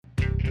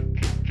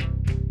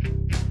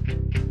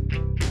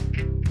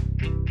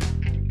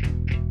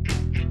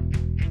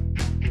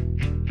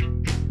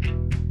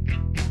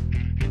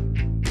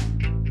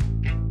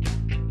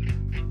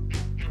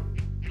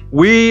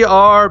We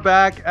are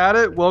back at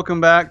it. Welcome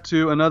back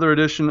to another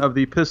edition of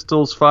the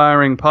Pistols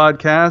Firing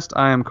Podcast.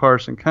 I am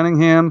Carson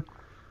Cunningham,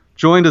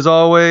 joined as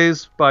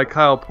always by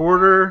Kyle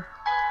Porter.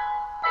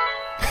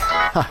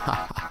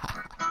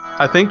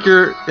 I think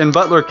you're in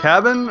Butler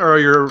Cabin, or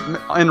you're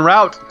en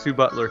route to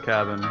Butler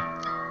Cabin.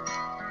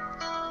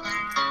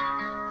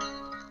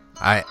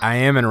 I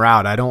am en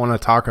route. I don't want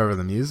to talk over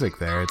the music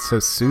there. It's so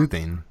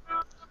soothing.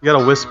 You got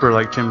to whisper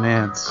like Jim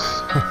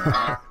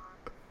Nantz.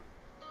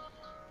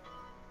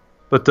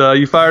 But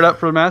you fired up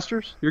for the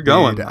Masters? You're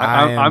going. Dude,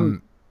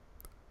 I'm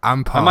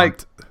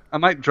pumped. I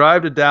might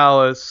drive to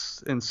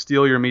Dallas and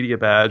steal your media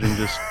badge and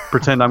just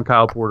pretend I'm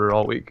Kyle Porter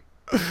all week.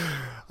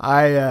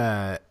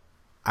 I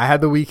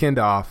had the weekend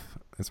off.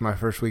 It's my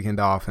first weekend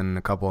off in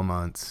a couple of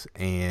months,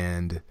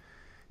 and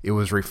it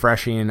was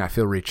refreshing. I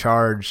feel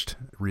recharged,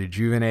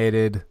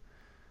 rejuvenated.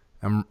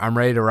 I'm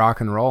ready to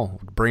rock and roll.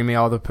 Bring me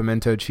all the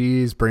pimento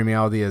cheese. Bring me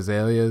all the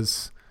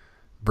azaleas.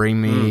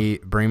 Bring me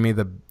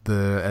the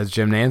as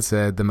Jim Nantz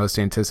said, the most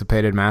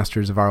anticipated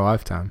Masters of our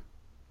lifetime.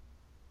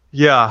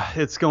 Yeah,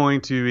 it's going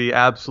to be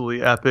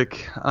absolutely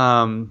epic.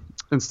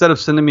 Instead of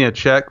sending me a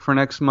check for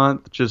next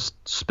month, just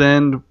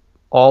spend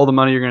all the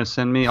money you're going to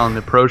send me on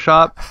the pro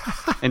shop,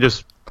 and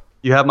just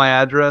you have my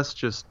address.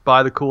 Just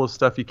buy the coolest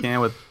stuff you can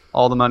with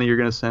all the money you're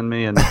going to send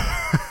me, and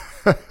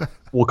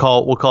we'll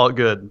call it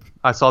good.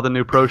 I saw the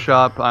new pro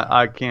shop.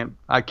 I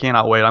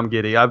cannot wait. I'm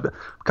giddy.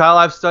 Kyle,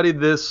 I've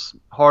studied this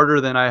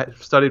harder than I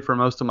studied for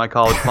most of my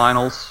college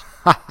finals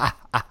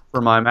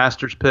for my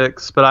Masters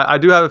picks, but I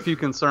do have a few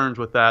concerns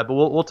with that. But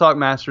we'll talk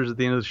Masters at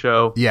the end of the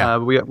show. Yeah,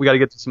 we got to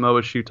get to some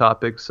OSU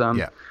topics.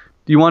 Yeah.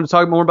 Do you want to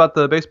talk more about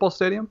the baseball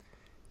stadium?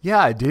 Yeah,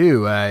 I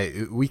do.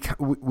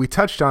 We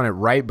touched on it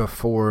right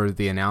before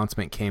the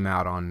announcement came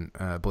out on,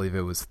 I believe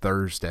it was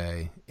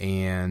Thursday,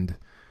 and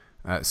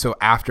so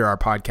after our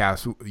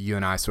podcast, you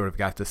and I sort of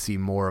got to see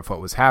more of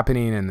what was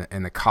happening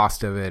and the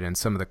cost of it, and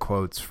some of the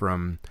quotes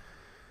from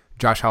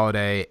Josh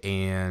Holliday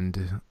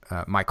and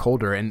Mike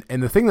Holder. And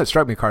the thing that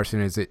struck me,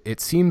 Carson, is it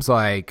seems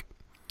like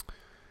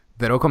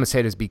that Oklahoma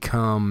State has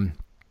become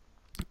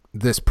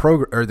this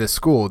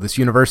school, this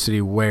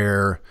university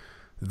where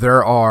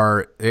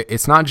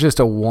it's not just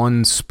a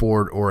one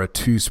sport or a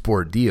two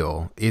sport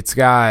deal. It's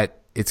going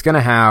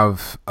to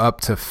have up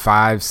to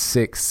 5,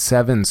 6,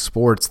 7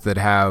 sports that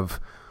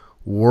have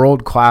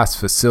world-class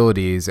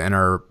facilities and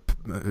are,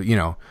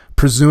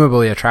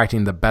 presumably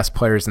attracting the best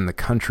players in the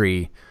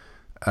country,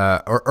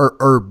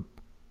 or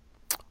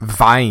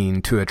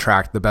vying to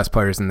attract the best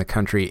players in the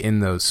country in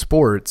those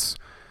sports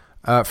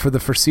for the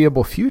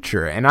foreseeable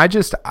future. And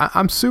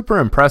I'm super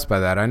impressed by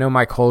that. I know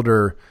Mike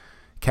Holder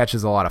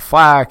catches a lot of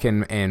flack,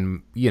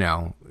 and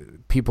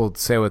people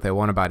say what they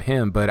want about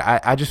him, but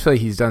I just feel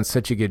like he's done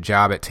such a good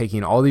job at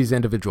taking all these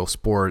individual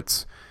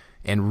sports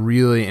and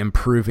really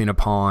improving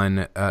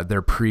upon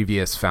their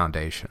previous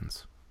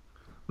foundations.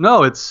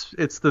 No, it's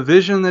the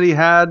vision that he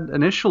had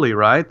initially,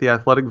 right? The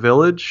athletic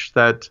village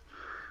that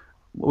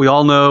we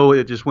all know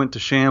it just went to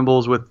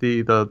shambles with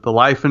the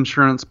life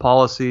insurance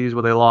policies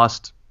where they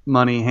lost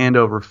money hand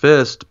over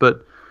fist.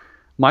 But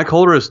Mike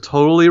Holder is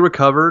totally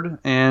recovered,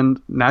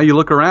 and now you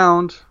look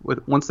around,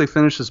 once they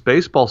finish this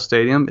baseball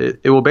stadium,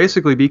 it will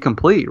basically be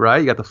complete, right?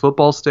 You got the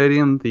football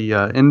stadium, the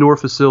indoor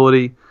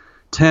facility,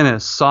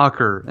 tennis,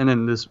 soccer, and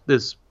then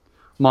this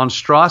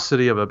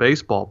monstrosity of a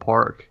baseball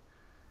park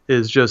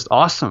is just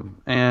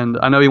awesome. And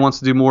I know he wants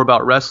to do more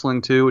about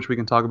wrestling too, which we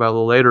can talk about a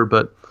little later.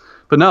 But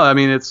no, I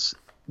mean, it's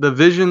the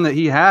vision that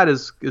he had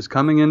is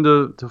coming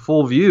into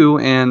full view.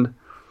 And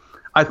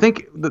I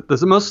think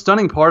the most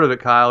stunning part of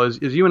it, Kyle,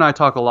 is you and I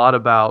talk a lot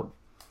about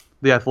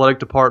the athletic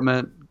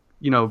department,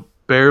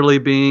 barely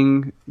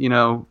being,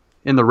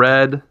 in the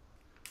red.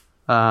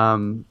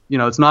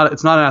 It's not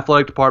an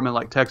athletic department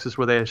like Texas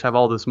where they just have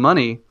all this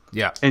money.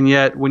 Yeah. And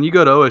yet when you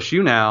go to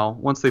OSU now,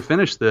 once they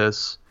finish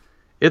this,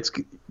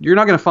 you're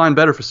not going to find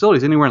better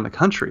facilities anywhere in the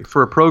country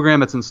for a program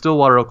that's in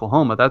Stillwater,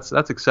 Oklahoma. That's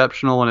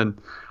exceptional. And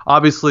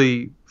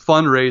obviously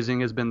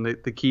fundraising has been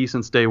the key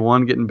since day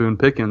one, getting Boone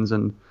Pickens,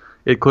 and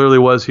it clearly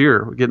was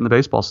here, getting the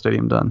baseball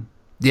stadium done.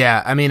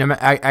 Yeah, I mean,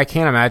 I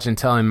can't imagine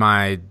telling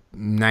my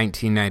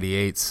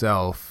 1998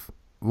 self,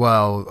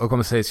 well,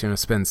 Oklahoma State's going to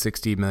spend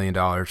 $60 million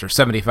or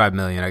 $75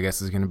 million, I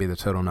guess is going to be the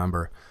total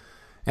number.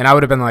 And I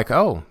would have been like,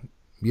 oh,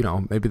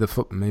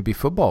 maybe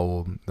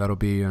football that'll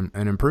be an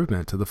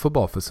improvement to the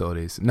football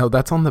facilities. No,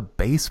 that's on the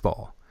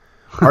baseball.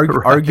 Right.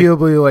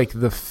 Arguably like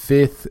the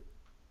fifth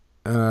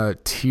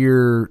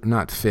tier,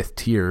 not fifth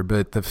tier,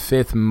 but the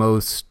fifth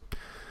most.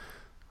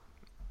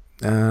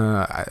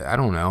 I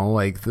don't know,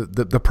 like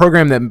the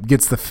program that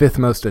gets the fifth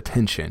most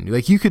attention.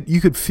 Like you could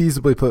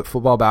feasibly put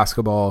football,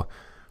 basketball,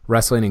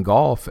 wrestling, and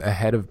golf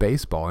ahead of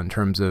baseball in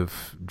terms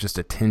of just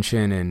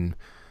attention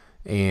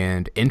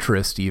and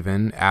interest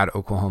even at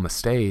Oklahoma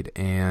State,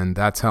 and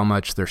that's how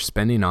much they're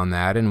spending on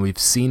that. And we've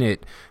seen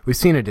it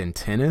in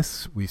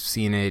tennis, we've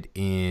seen it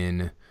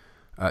in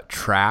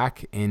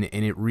track, and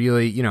it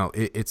really,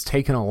 it's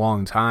taken a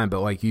long time,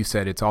 but like you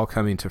said, it's all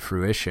coming to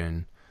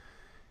fruition.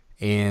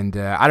 And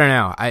I don't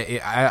know.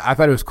 I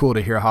thought it was cool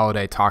to hear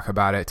Holiday talk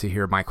about it, to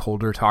hear Mike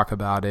Holder talk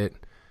about it,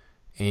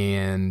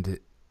 and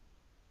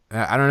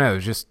I don't know.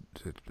 It's just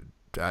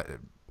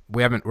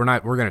we're going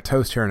to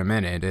toast here in a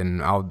minute,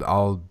 and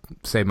I'll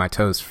save my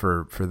toast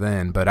for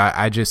then. But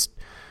I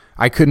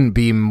couldn't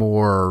be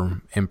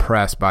more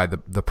impressed by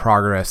the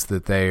progress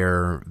that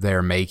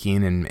they're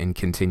making and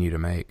continue to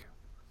make.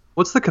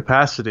 What's the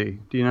capacity?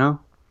 Do you know?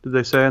 Did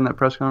they say in that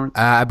press conference?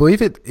 I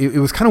believe it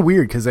was kind of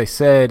weird because they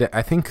said,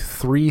 I think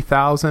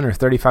 3,000 or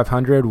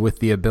 3,500 with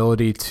the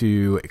ability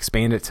to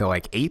expand it to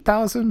like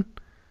 8,000,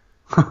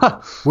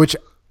 which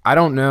I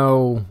don't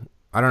know.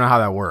 I don't know how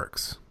that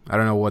works. I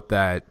don't know what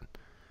that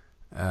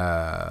looks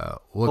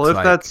well,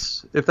 like.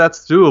 If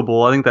that's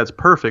doable, I think that's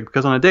perfect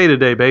because on a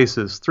day-to-day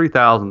basis,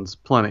 3,000's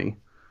plenty.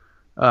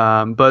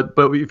 But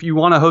if you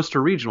want to host a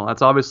regional,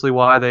 that's obviously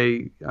why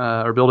they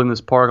are building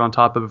this park on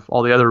top of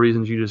all the other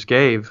reasons you just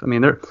gave. I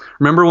mean,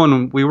 remember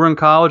when we were in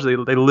college, they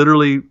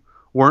literally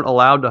weren't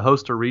allowed to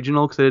host a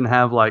regional because they didn't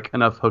have like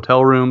enough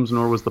hotel rooms,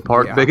 nor was the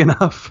park big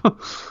enough.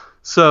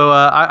 So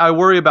I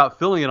worry about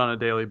filling it on a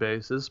daily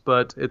basis,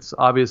 but it's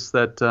obvious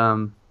that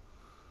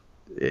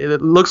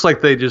it looks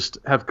like they just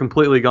have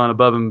completely gone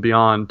above and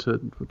beyond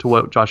to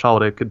what Josh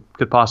Holiday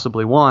could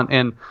possibly want.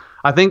 And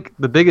I think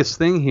the biggest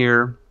thing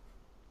here,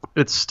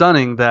 it's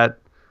stunning that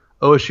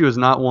OSU has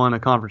not won a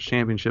conference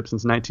championship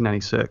since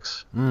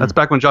 1996. That's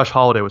back when Josh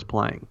Holiday was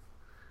playing.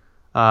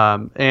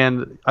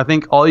 And I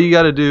think all you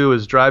got to do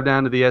is drive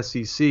down to the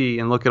SEC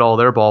and look at all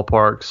their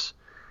ballparks.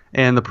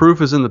 And the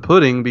proof is in the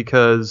pudding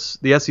because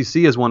the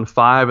SEC has won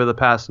 5 of the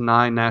past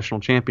 9 national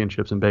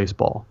championships in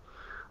baseball.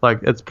 Like,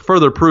 it's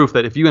further proof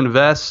that if you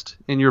invest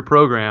in your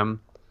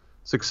program,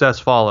 success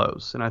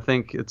follows. And I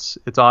think it's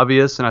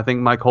obvious, and I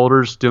think Mike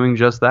Holder's doing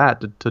just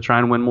that to try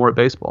and win more at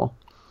baseball.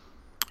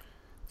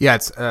 Yeah,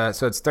 it's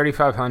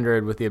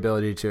 3,500 with the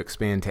ability to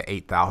expand to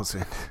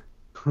 8,000.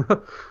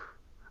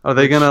 Are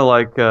they gonna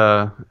like?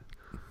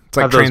 It's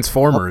like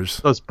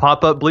Transformers. Those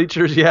pop-up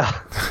bleachers, yeah.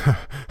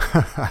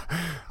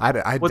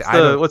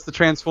 What's the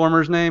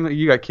Transformers name?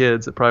 You got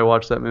kids that probably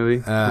watch that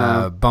movie.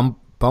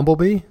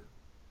 Bumblebee.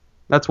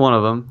 That's one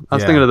of them. I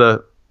was thinking of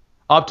the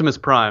Optimus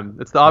Prime.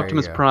 It's the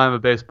Optimus Prime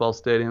of baseball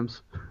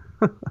stadiums.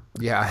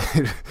 Yeah,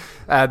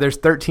 there's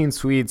 13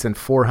 suites and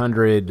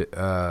 400.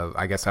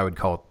 I guess I would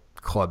call it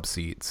club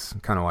seats,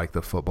 kind of like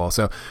the football.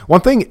 So one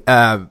thing,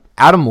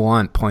 Adam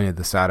Lunt pointed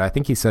this out. I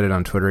think he said it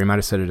on Twitter. He might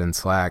have said it in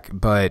Slack,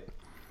 but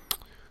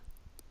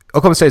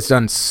Oklahoma State's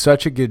done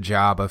such a good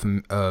job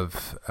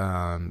of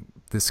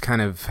this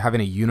kind of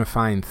having a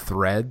unifying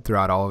thread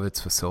throughout all of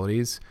its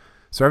facilities.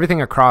 So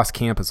everything across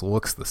campus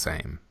looks the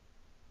same.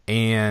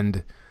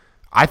 And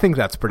I think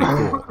that's pretty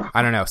cool.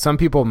 I don't know. Some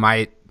people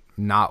might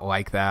not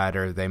like that,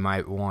 or they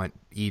might want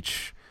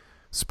each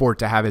sport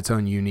to have its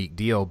own unique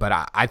deal,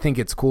 but I think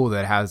it's cool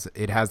that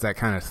it has that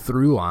kind of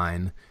through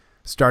line,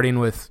 starting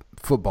with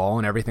football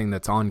and everything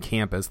that's on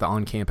campus, the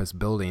on-campus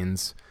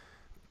buildings,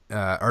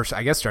 or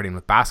I guess starting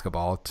with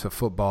basketball to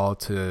football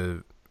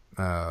to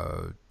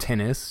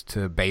tennis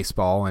to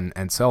baseball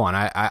and so on.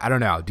 I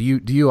don't know. Do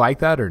you like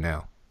that or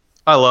no?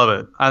 I love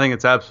it. I think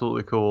it's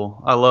absolutely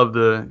cool. I love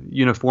the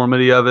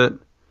uniformity of it.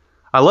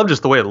 I love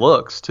just the way it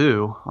looks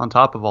too, on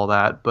top of all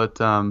that. But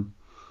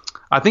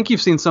I think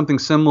you've seen something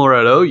similar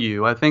at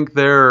OU. I think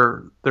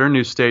their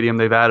new stadium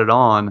they've added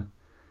on,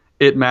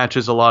 it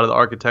matches a lot of the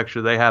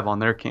architecture they have on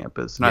their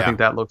campus, and I think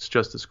that looks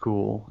just as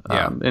cool.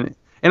 And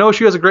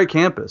OSU has a great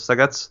campus. Like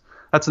that's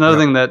another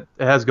thing that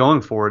it has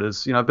going for it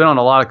is, I've been on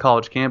a lot of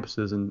college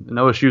campuses, and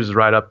OSU's is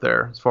right up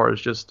there as far as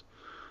just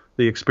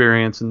the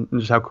experience and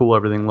just how cool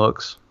everything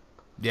looks.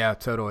 Yeah,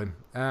 totally.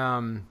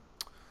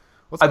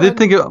 I did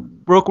think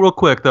real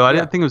quick though. I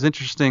didn't think it was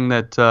interesting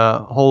that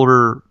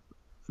Holder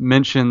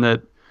mentioned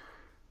that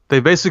they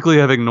basically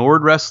have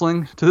ignored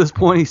wrestling to this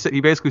point. He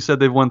basically said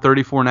they've won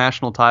 34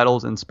 national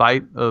titles in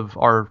spite of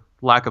our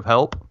lack of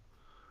help.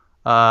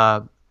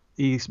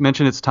 He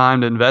mentioned it's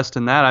time to invest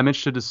in that. I'm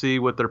interested to see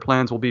what their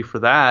plans will be for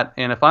that.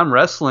 And if I'm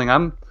wrestling,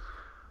 I'm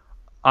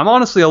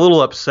honestly a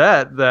little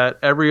upset that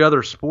every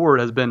other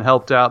sport has been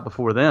helped out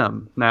before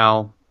them.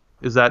 Now,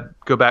 does that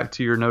go back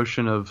to your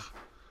notion of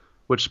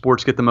which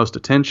sports get the most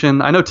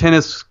attention? I know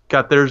tennis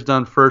got theirs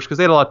done first because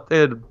they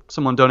had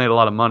someone donate a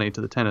lot of money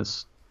to the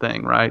tennis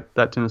thing, right?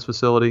 That tennis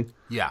facility.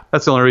 Yeah.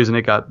 That's the only reason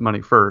it got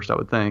money first, I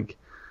would think.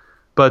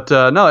 But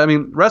no, I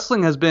mean,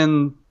 wrestling has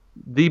been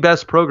the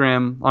best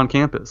program on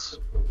campus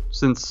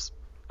since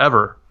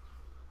ever.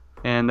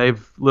 And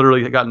they've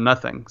literally gotten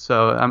nothing.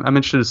 So I'm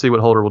interested to see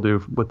what Holder will do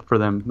for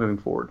them moving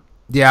forward.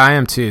 Yeah, I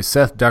am too.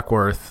 Seth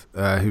Duckworth,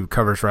 who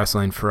covers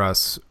wrestling for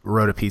us,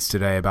 wrote a piece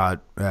today about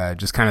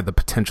just kind of the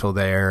potential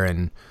there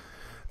and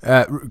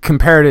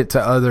compared it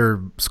to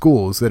other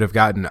schools that have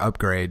gotten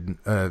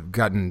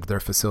their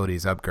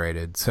facilities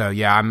upgraded. So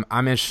yeah,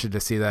 I'm interested to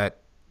see that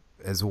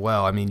as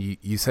well. I mean,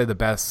 you say the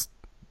best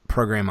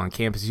program on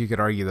campus, you could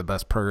argue the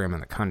best program in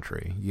the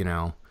country.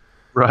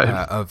 Right?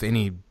 Of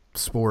any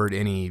sport,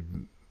 any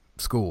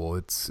school,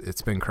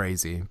 it's been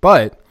crazy.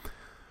 But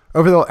they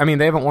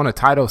haven't won a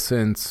title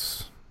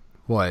since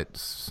what,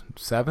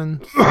 7,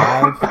 5?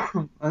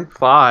 I think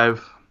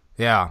 5.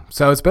 Yeah,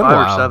 so it's been 5 a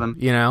while, or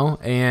 7.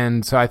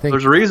 And so I think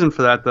There's a reason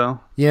for that, though.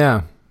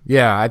 Yeah,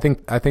 I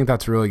think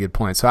that's a really good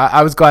point. So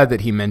I was glad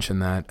that he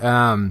mentioned that.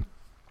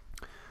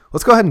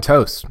 Let's go ahead and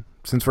toast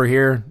since we're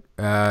here.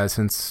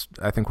 Since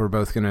I think we're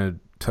both gonna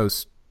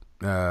toast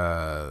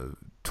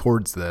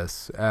towards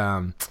this.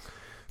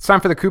 It's time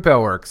for the Coop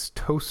Ale Works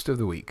Toast of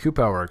the Week. Coop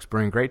Ale Works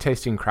bring great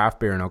tasting craft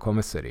beer in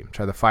Oklahoma City.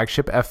 Try the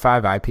flagship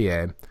F5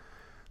 IPA,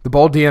 the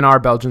bold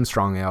DNR Belgian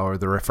Strong Ale, or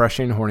the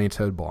refreshing Horny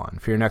Toad Blonde.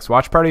 For your next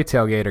watch party,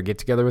 tailgate, or get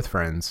together with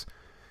friends,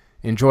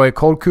 enjoy a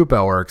cold Coop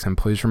Ale Works, and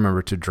please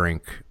remember to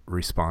drink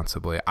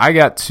responsibly. I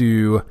got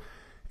to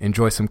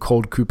enjoy some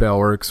cold Coop Ale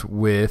Works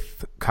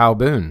with Kyle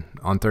Boone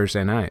on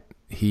Thursday night.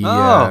 He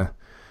drove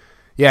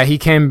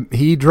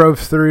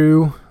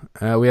through.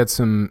 We had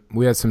some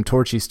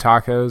Torchy's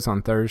tacos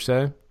on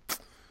Thursday.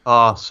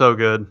 Oh, so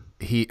good.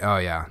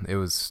 It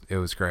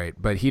was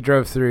great. But he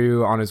drove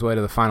through on his way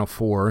to the Final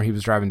Four. He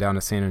was driving down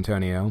to San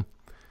Antonio,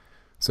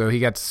 so he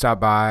got to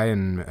stop by,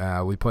 and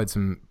we played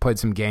some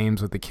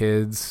games with the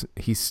kids.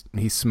 He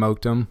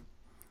smoked them.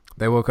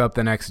 They woke up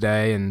the next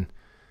day, and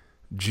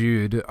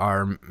Jude,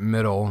 our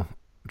middle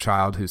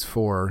child, who's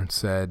 4,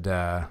 said,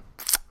 "Dad,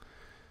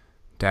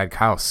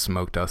 Kyle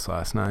smoked us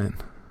last night."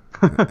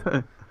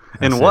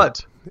 In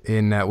what?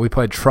 We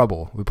played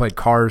Trouble. We played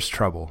Cars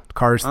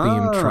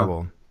themed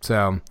Trouble.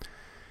 So,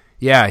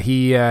 yeah,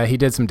 he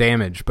did some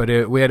damage,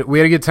 but we had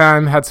a good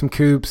time. Had some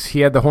coops. He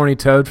had the Horny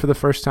Toad for the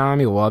first time.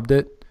 He loved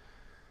it,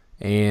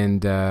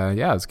 and it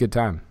was a good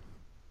time.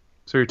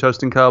 So you're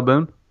toasting Kyle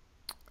Boone?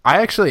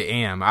 I actually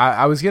am.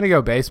 I was gonna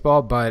go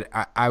baseball, but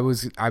I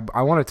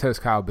want to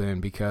toast Kyle Boone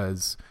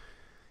because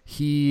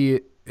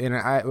I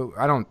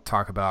don't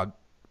talk about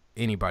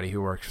anybody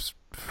who works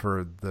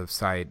for the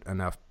site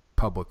enough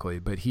publicly,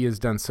 but he has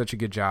done such a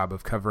good job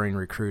of covering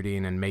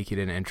recruiting and making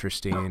it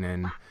interesting,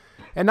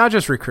 and not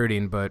just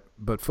recruiting, but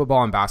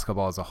football and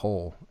basketball as a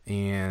whole.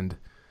 And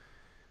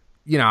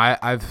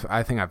I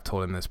think I've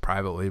told him this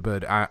privately,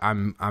 but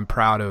I'm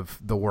proud of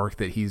the work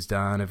that he's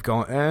done. Of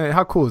going,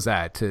 how cool is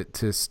that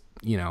to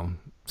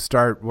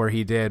start where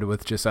he did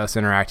with just us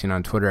interacting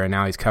on Twitter, and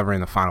now he's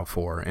covering the Final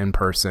Four in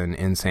person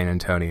in San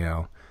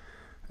Antonio.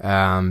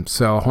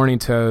 So Horny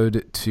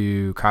Toad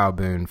to Kyle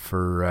Boone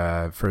for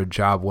a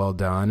job well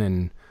done,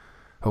 and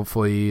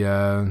hopefully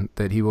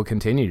that he will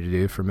continue to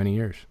do for many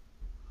years.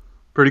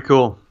 Pretty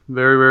cool.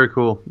 Very, very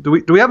cool. Do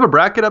we have a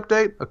bracket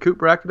update? A Coop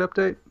bracket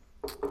update?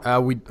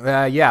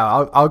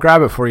 I'll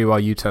grab it for you while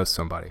you toast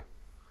somebody.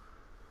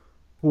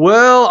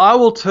 Well, I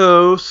will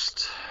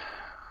toast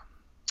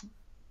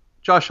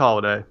Josh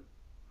Holiday.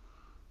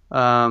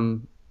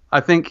 I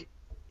think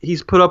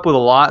he's put up with a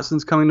lot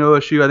since coming to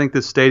OSU. I think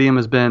this stadium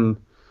has been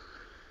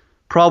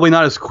probably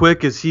not as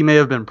quick as he may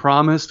have been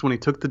promised when he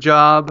took the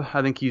job.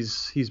 I think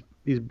he's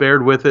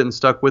bared with it and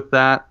stuck with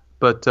that.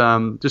 But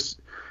just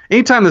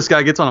anytime this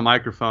guy gets on a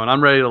microphone,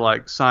 I'm ready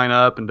to sign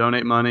up and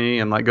donate money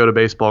and go to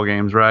baseball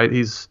games. Right?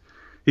 He's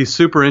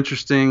super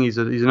interesting. He's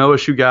an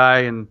OSU guy,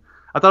 and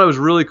I thought it was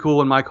really cool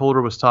when Mike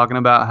Holder was talking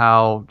about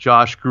how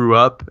Josh grew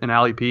up in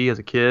Alley P as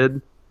a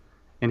kid,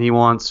 and he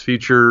wants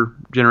future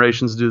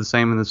generations to do the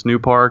same in this new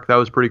park. That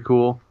was pretty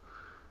cool.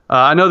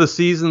 I know the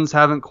seasons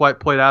haven't quite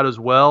played out as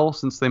well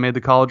since they made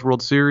the College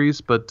World Series,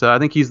 but I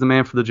think he's the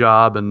man for the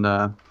job, and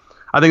I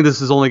think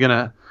this is only going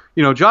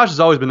to, Josh has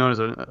always been known as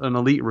an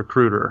elite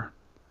recruiter,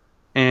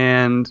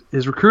 and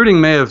his recruiting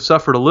may have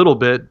suffered a little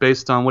bit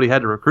based on what he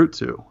had to recruit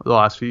to the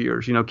last few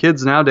years.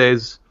 Kids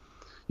nowadays,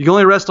 you can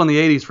only rest on the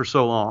 80s for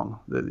so long.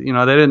 They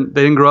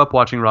didn't grow up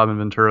watching Robin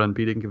Ventura and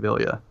Pete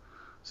Incaviglia.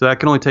 So that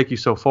can only take you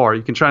so far.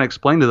 You can try and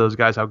explain to those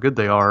guys how good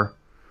they are.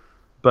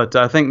 But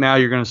I think now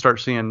you're going to start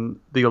seeing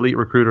the elite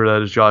recruiter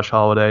that is Josh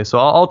Holiday. So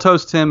I'll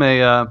toast him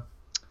a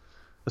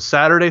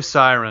Saturday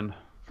siren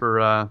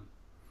for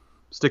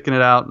sticking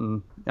it out.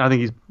 And I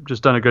think he's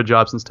just done a good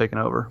job since taking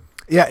over.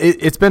 Yeah,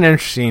 it's been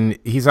interesting.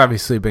 He's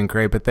obviously been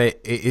great, but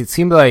it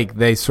seemed like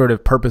they sort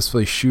of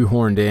purposefully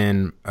shoehorned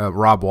in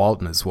Rob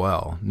Walton as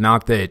well.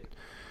 Not that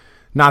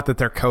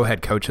they're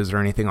co-head coaches or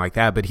anything like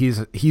that, but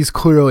he's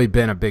clearly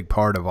been a big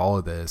part of all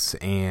of this,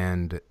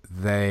 and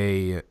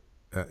they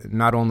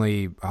not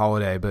only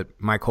Holiday but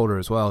Mike Holder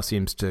as well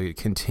seems to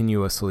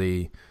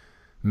continuously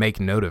make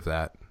note of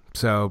that.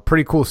 So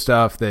pretty cool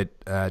stuff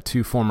that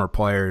two former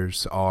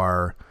players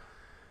are,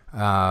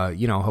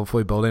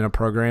 hopefully building a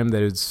program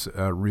that is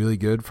really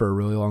good for a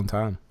really long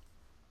time.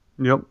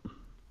 Yep.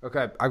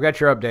 Okay, I've got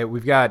your update.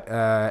 We've got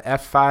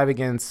F5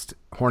 against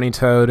Horny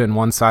Toad in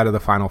one side of the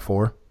Final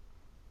Four.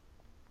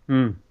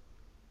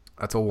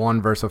 That's a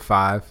 1 versus a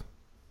 5.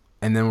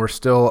 And then we're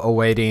still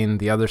awaiting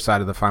the other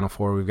side of the Final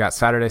Four. We've got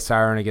Saturday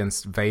Siren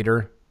against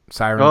Vader,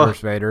 Siren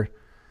versus Vader.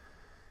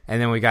 And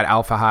then we got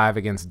Alpha Hive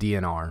against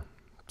DNR.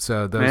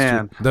 So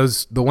the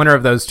winner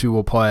of those two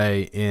will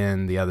play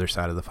in the other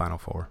side of the Final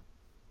Four.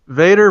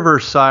 Vader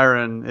versus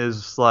Siren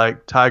is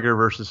like Tiger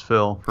versus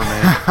Phil for me.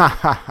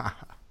 I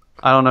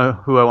don't know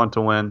who I want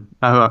to win.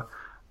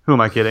 Who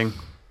am I kidding?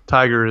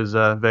 Tiger is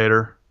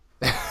Vader.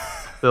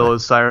 Phil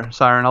is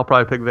Siren. I'll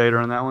probably pick Vader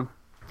on that one.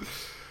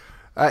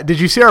 Did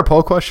you see our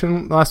poll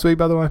question last week,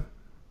 by the way?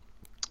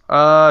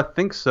 I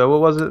think so.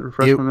 What was it?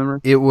 Refresh my memory.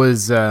 It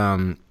was,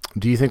 do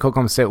you think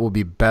Oklahoma State will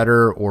be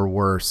better or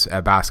worse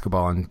at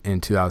basketball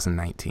in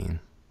 2019?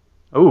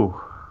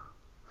 Oh,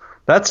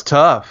 that's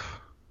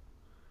tough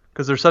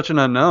because there's such an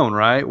unknown,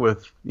 right?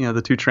 With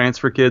the two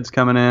transfer kids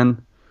coming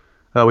in,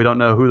 we don't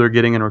know who they're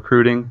getting in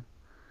recruiting.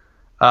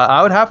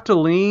 I would have to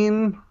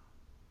lean.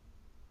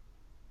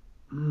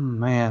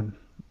 Man,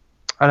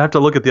 I'd have to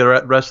look at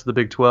the rest of the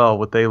Big 12,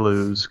 what they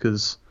lose,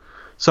 because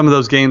some of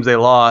those games they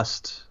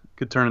lost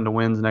could turn into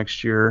wins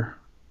next year.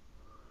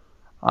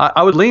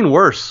 I would lean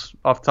worse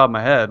off the top of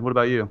my head. What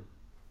about you?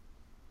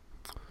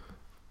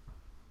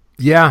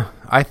 Yeah,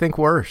 I think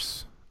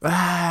worse. They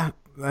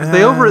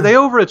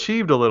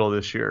overachieved a little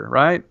this year,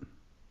 right?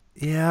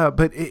 Yeah,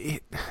 but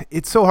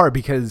it's so hard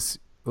because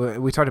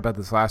we talked about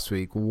this last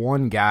week.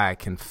 One guy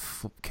can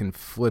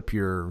flip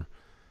your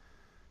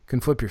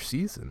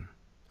season.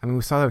 I mean,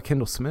 we saw that with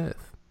Kendall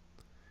Smith.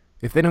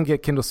 If they don't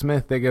get Kendall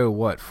Smith, they go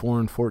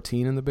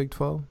 4-14 in the Big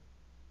 12,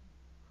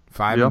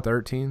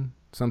 5-13,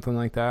 something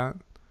like that.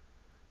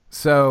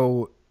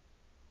 So,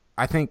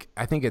 I think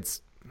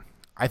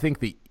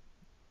the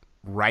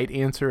right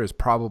answer is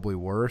probably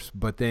worse.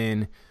 But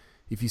then,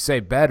 if you say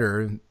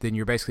better, then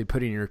you're basically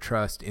putting your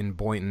trust in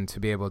Boynton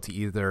to be able to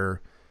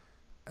either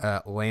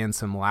land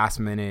some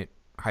last-minute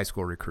high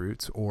school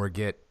recruits or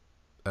get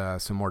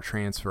some more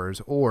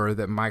transfers, or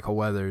that Michael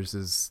Weathers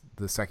is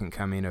the second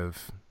coming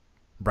of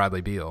Bradley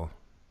Beal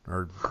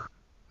or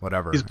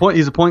whatever. He's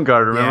a point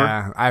guard, remember?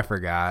 Yeah, I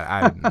forgot.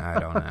 I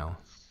don't know.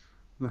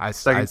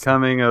 Second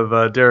coming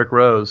of Derrick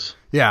Rose.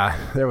 Yeah,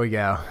 there we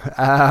go.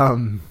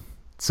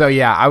 So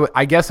yeah,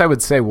 I guess I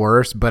would say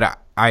worse, but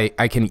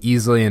I can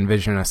easily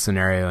envision a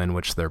scenario in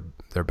which they're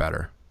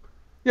better.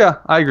 Yeah,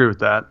 I agree with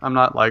that. I'm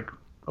not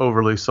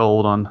overly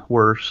sold on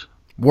worse.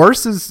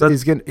 Worse is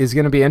going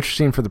to be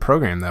interesting for the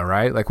program, though,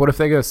 right? Like, what if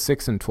they go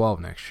 6-12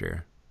 next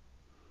year?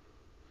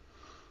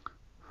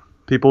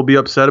 People will be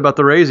upset about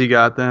the raise he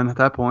got then at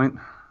that point.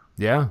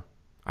 Yeah,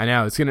 I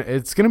know it's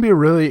gonna be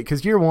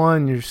because year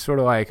one you're sort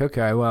of like,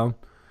 okay, well,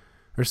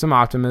 there's some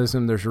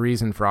optimism, there's a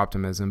reason for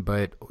optimism,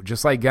 but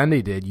just like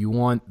Gundy did, you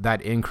want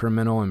that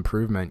incremental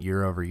improvement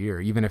year over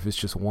year, even if it's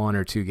just 1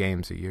 or 2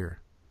 games a year.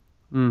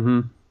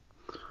 Mm-hmm.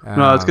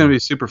 No, it's going to be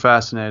super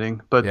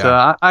fascinating. But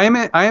yeah. I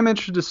am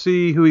interested to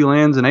see who he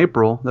lands in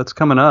April. That's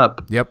coming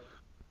up. Yep.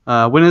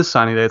 When is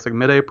signing day? It's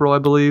mid-April, I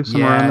believe,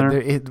 somewhere in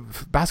there.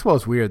 Basketball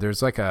is weird.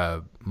 There's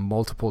a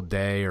multiple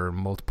day or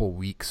multiple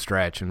week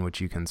stretch in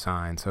which you can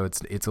sign, so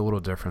it's a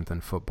little different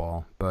than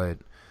football. But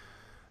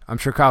I'm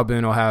sure Kyle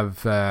Boone will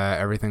have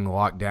everything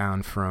locked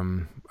down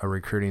from a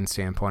recruiting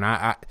standpoint.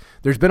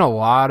 There's been a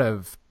lot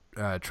of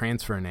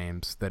transfer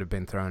names that have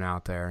been thrown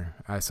out there.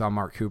 I saw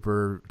Mark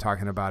Cooper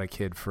talking about a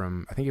kid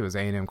from, I think it was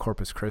A&M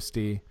Corpus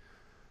Christi.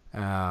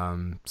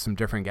 Some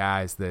different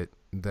guys that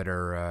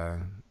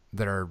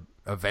are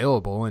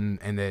available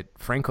and that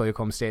frankly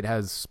Oklahoma State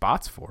has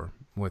spots for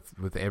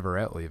with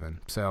Everett leaving.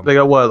 So they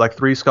got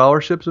 3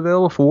 scholarships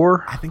available?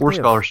 4? I think 4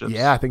 scholarships.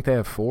 Yeah, I think they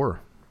have 4.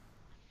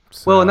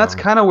 So, well, and that's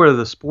kind of where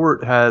the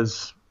sport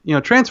has,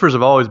 transfers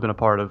have always been a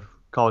part of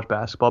college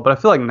basketball, but I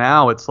feel like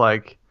now it's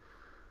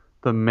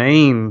the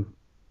main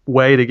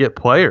way to get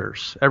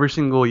players. Every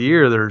single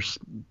year there's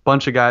a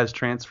bunch of guys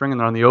transferring and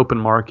they're on the open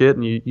market,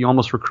 and you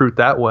almost recruit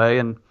that way.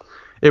 And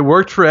it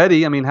worked for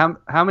Eddie. I mean,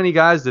 how many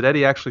guys did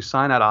Eddie actually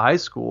sign out of high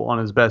school on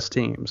his best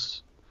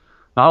teams?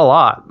 Not a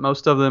lot.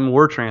 Most of them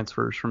were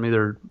transfers from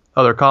either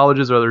other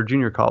colleges or other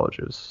junior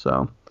colleges.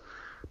 So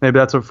maybe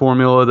that's a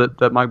formula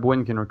that Mike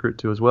Boynton can recruit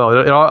to as well.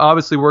 It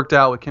obviously worked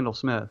out with Kendall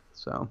Smith.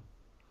 So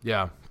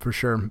yeah, for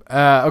sure.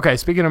 Okay,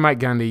 speaking of Mike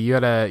Gundy, you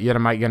had a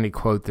Mike Gundy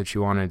quote that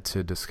you wanted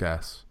to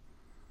discuss.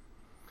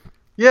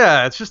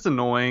 Yeah, it's just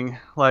annoying.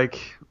 Mike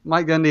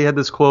Gundy had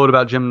this quote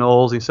about Jim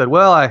Knowles. He said,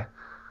 well, I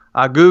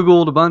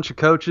Googled a bunch of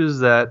coaches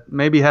that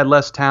maybe had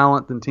less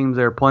talent than teams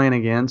they were playing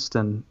against,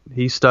 and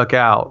he stuck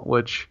out,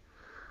 which,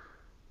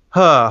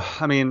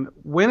 I mean,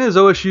 when is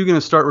OSU going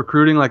to start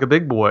recruiting like a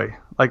big boy?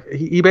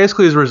 He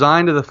basically is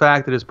resigned to the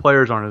fact that his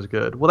players aren't as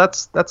good. Well,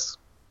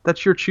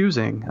 that's your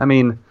choosing. I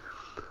mean,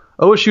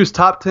 OSU's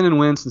top 10 in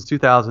wins since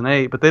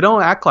 2008, but they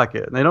don't act like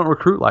it, and they don't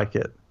recruit like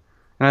it.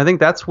 And I think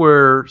that's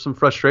where some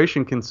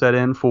frustration can set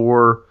in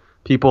for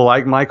people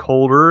like Mike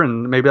Holder,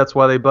 and maybe that's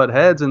why they butt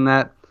heads, in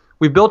that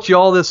we built you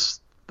all these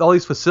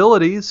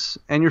facilities,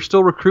 and you're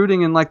still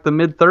recruiting in the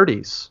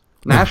mid-30s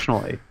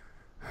nationally.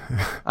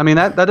 I mean,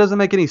 that doesn't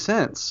make any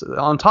sense.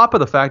 On top of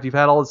the fact you've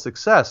had all this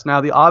success. Now,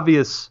 the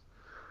obvious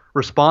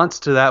response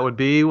to that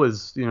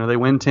was they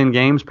win 10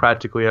 games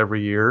practically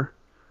every year.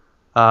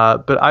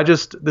 But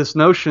this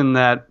notion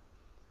that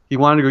he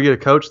wanted to go get a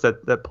coach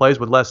that plays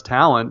with less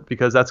talent,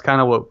 because that's kind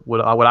of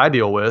what I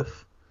deal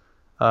with,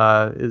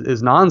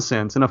 is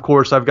nonsense. And of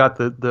course, I've got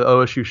the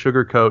OSU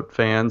sugarcoat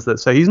fans that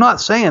say he's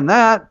not saying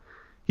that.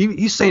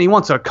 He's saying he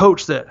wants a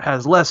coach that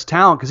has less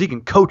talent because he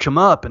can coach him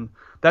up, and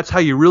that's how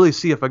you really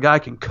see if a guy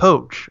can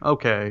coach.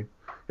 Okay,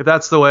 if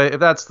that's the way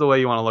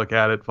you want to look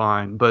at it,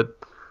 fine. But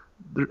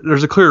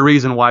there's a clear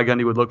reason why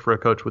Gundy would look for a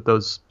coach with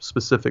those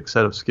specific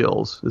set of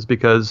skills, is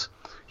because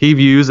he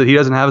views that he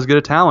doesn't have as good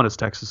a talent as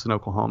Texas and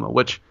Oklahoma,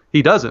 which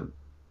he doesn't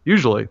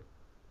usually.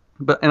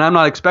 And I'm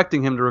not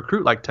expecting him to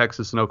recruit like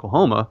Texas and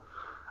Oklahoma.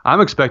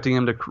 I'm expecting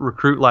him to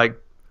recruit like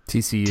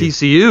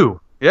TCU.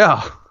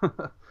 Yeah.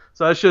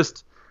 So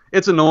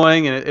it's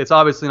annoying, and it's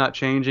obviously not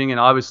changing. And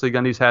obviously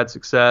Gundy's had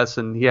success,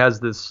 and he has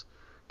this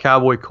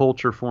Cowboy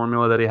culture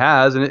formula that he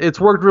has, and it's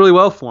worked really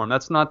well for him.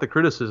 That's not the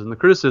criticism. The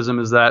criticism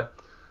is that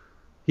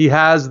he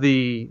has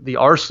the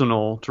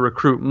arsenal to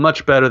recruit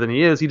much better than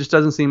he is. He just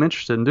doesn't seem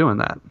interested in doing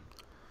that.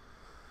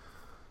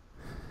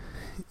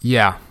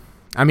 Yeah.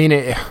 I mean,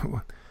 I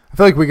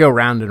feel like we go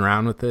round and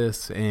round with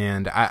this,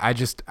 and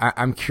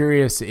I'm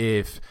curious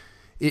if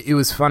it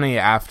was funny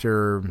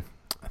after,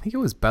 I think it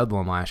was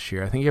Bedlam last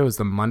year. I think it was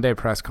the Monday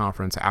press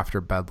conference after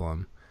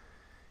Bedlam,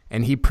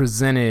 and he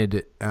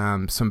presented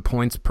some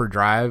points per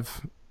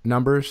drive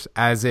numbers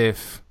as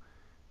if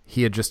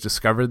he had just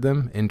discovered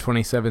them in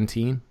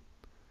 2017.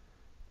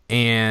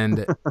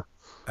 And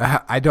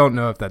I don't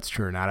know if that's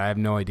true or not. I have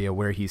no idea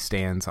where he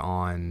stands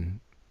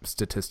on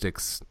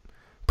statistics,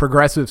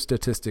 progressive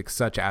statistics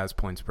such as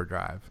points per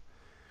drive.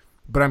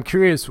 But I'm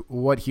curious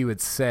what he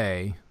would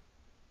say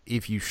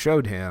if you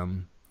showed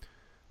him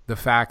the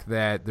fact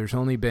that there's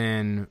only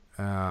been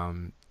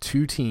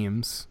 2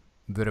 teams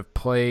that have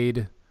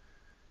played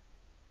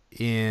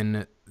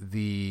in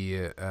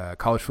the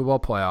college football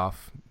playoff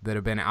that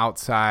have been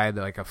outside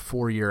like a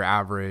 4-year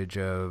average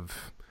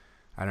of,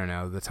 I don't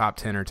know, the top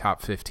 10 or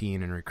top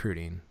 15 in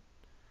recruiting.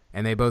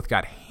 And they both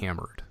got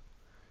hammered.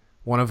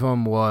 One of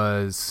them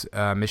was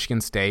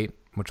Michigan State,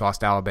 which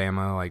lost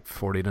Alabama like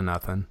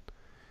 40-0.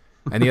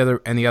 And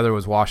the other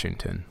was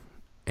Washington.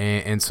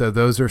 And so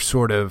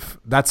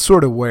that's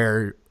sort of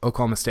where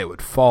Oklahoma State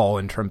would fall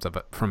in terms of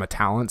from a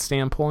talent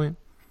standpoint.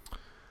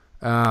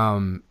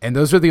 And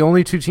those are the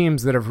only 2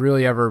 teams that have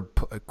really ever,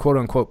 quote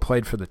unquote,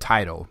 played for the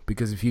title.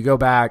 Because if you go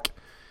back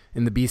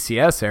in the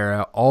BCS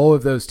era, all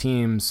of those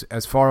teams,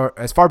 as far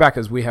back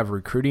as we have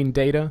recruiting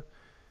data,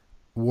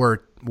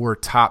 were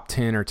top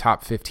 10 or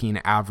top 15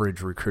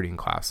 average recruiting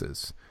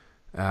classes.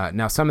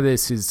 Now, some of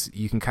this is,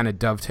 you can kind of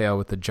dovetail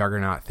with the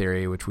juggernaut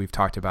theory, which we've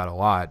talked about a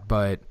lot,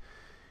 but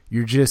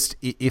you're just,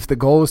 if the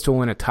goal is to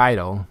win a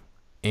title,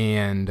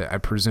 and I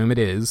presume it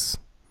is,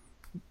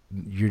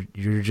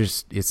 you're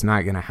just, it's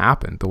not going to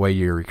happen the way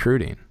you're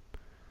recruiting.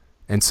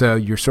 And so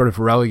you're sort of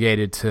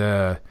relegated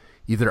to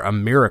either a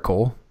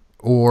miracle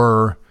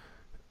or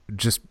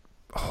just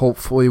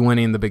hopefully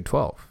winning the Big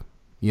 12,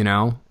 you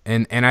know?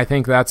 And I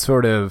think that's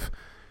sort of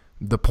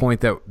the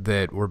point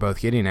that we're both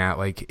getting at.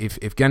 Like, if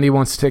Gundy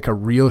wants to take a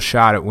real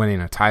shot at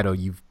winning a title,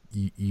 you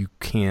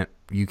can't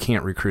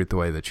recruit the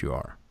way that you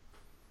are.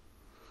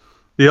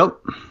 Yep.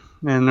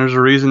 And there's a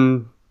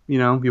reason,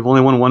 you've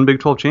only won 1 Big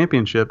 12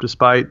 championship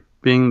despite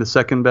being the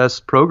second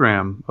best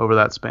program over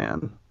that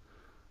span.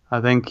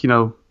 I think,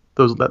 the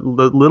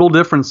little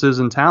differences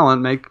in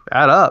talent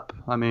add up.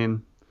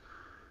 The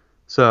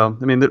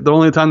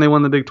only time they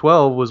won the Big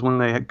 12 was when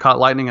they had caught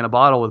lightning in a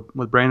bottle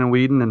with Brandon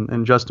Weeden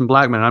and Justin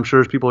Blackman. I'm sure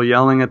there's people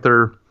yelling at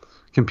their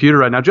computer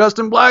right now.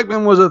 Justin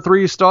Blackman was a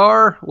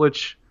 3-star,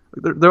 which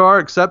there are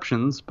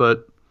exceptions,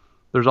 but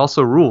there's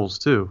also rules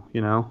too,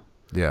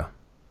 Yeah.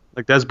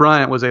 Like Des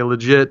Bryant was a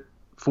legit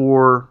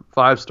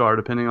 4-5-star,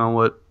 depending on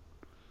what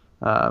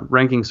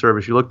ranking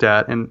service you looked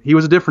at, and he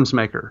was a difference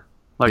maker.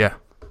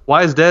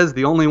 Why is Des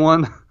the only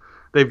one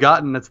they've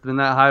gotten that's been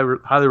that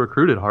highly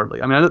recruited?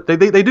 Hardly. I mean,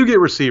 they do get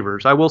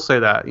receivers. I will say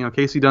that.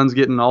 Casey Dunn's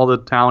getting all the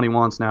talent he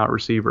wants now at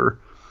receiver.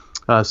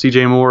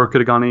 C.J. Moore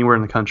could have gone anywhere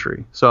in the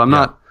country. So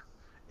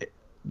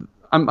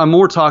I'm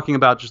more talking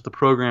about just the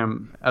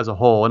program as a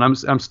whole, and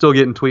I'm still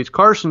getting tweets.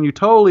 Carson, you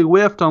totally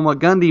whiffed on what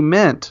Gundy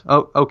meant.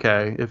 Oh,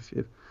 okay. If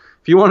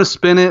you want to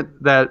spin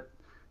it that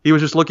he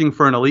was just looking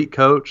for an elite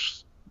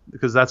coach,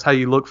 because that's how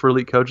you look for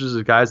elite coaches,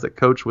 is guys that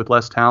coach with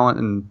less talent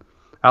and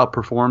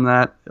outperform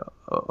that.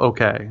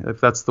 Okay,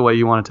 if that's the way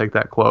you want to take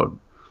that quote.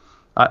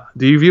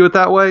 Do you view it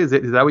that way? Is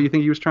that what you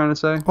think he was trying to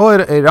say? Well,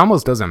 it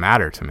almost doesn't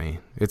matter to me.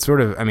 It's sort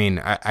of,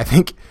 I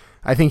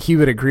think he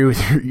would agree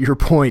with your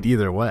point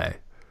either way.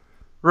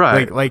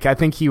 Right. Like I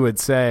think he would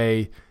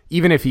say,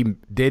 even if he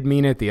did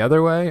mean it the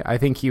other way, I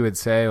think he would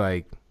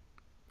say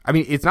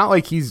it's not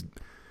like he's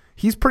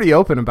pretty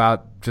open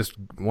about just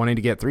wanting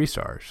to get 3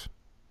 stars.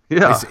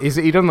 Yeah.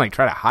 He doesn't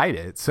try to hide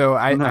it. So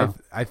No.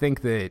 I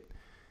think that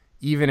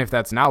even if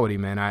that's not what he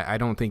meant, I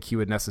don't think he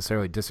would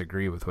necessarily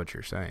disagree with what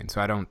you're saying.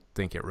 So I don't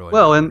think it really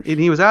matters. And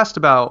he was asked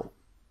about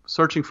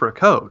searching for a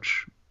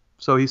coach.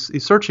 So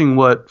he's searching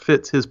what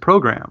fits his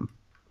program.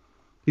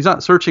 He's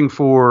not searching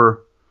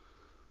for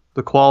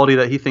the quality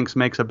that he thinks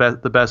makes the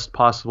best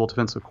possible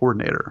defensive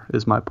coordinator,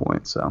 is my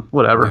point. So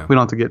whatever. Yeah. We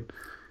don't have to get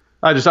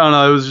 – I don't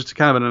know. It was just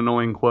kind of an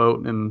annoying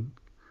quote. And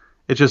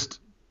it's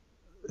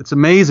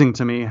amazing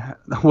to me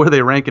where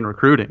they rank in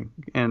recruiting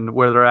and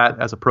where they're at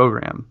as a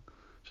program.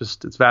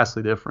 It's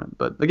vastly different.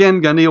 But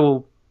again, Gundy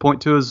will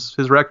point to his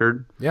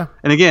record. Yeah.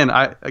 And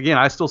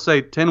I still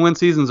say 10-win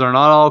seasons are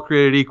not all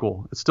created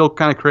equal. It's still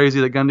kind of crazy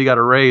that Gundy got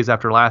a raise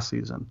after last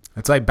season.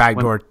 It's like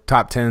backdoor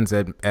top tens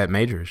at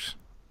majors.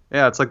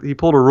 Yeah, it's like he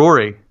pulled a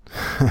Rory.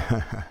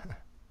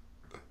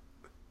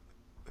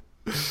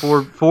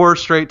 Four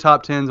straight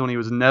top tens when he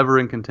was never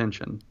in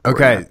contention.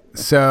 Okay,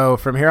 so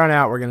from here on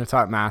out, we're going to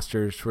talk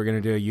Masters. We're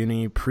going to do a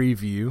uni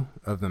preview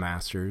of the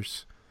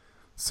Masters.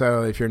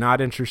 So if you're not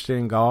interested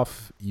in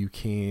golf, you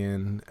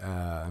can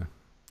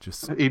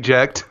just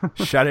eject,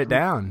 shut it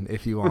down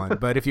if you want.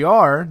 But if you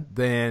are,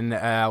 then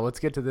let's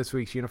get to this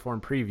week's uniform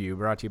preview,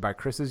 brought to you by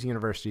Chris's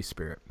University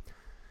Spirit,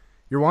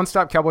 your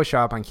one-stop cowboy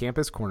shop on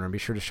Campus Corner. And be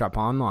sure to shop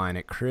online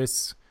at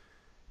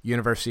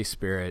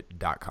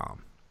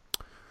chrisuniversityspirit.com.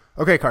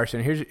 Okay,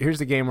 Carson, here's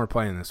the game we're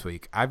playing this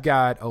week. I've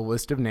got a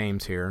list of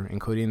names here,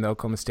 including the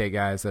Oklahoma State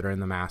guys that are in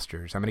the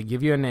Masters. I'm going to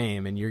give you a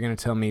name, and you're going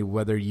to tell me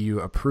whether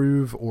you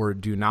approve or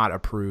do not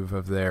approve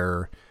of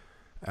their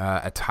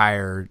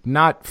attire,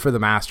 not for the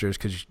Masters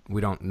because we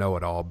don't know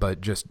it all,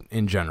 but just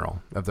in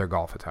general of their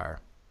golf attire.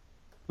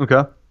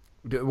 Okay.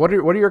 What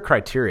are your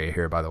criteria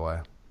here, by the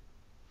way?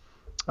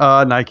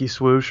 Nike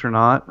swoosh or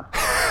not.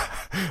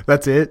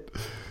 That's it?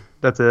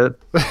 That's it?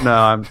 No,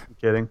 I'm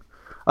kidding.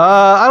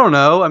 I don't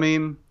know. I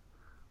mean,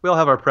 we all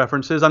have our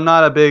preferences. I'm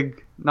not a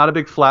big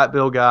flat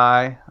bill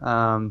guy.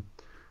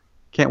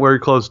 Can't wear your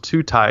clothes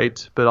too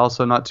tight, but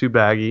also not too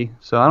baggy.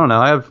 So I don't know.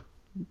 I have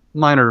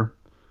minor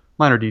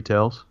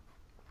details.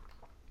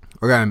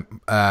 Okay.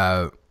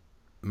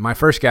 My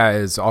first guy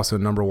is also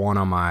number one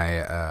on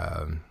my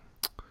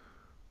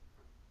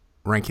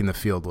ranking the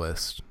field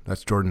list.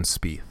 That's Jordan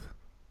Spieth.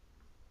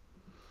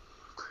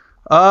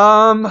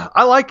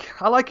 I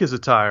like his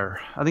attire.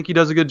 I think he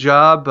does a good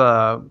job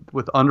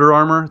with Under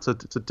Armour. It's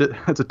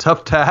a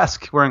tough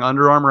task wearing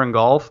Under Armour in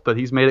golf, but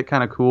he's made it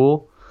kind of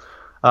cool.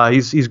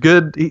 He's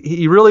good.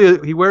 He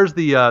wears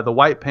the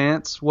white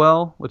pants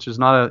well, which is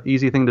not an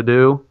easy thing to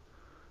do.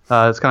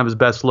 It's kind of his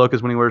best look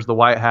is when he wears the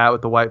white hat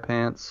with the white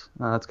pants.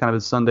 That's kind of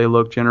his Sunday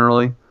look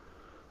generally.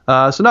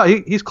 So no,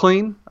 he's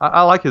clean.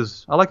 I like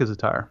his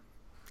attire.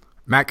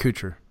 Matt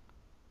Kuchar.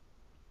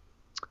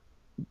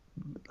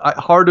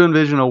 Hard to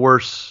envision a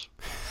worse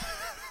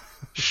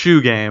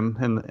shoe game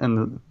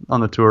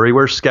on the tour. He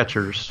wears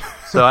Skechers,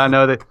 so I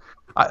know that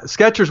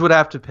Skechers would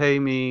have to pay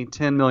me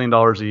 $10 million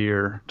a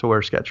year to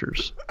wear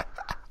Skechers.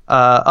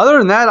 Other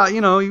than that,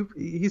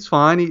 he's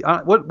fine.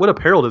 What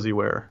apparel does he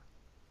wear?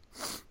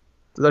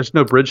 There's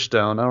no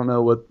Bridgestone. I don't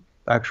know what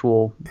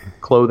actual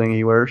clothing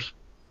he wears.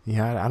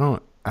 Yeah,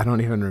 I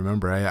don't even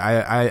remember.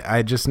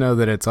 I just know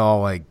that it's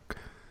all like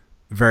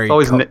very it's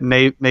always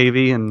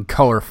navy and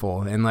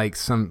colorful and like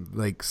some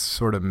like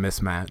sort of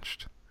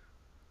mismatched.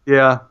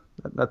 Yeah,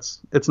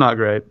 it's not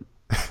great.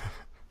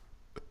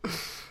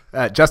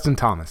 Justin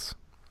Thomas.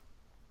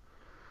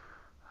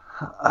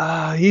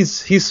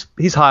 He's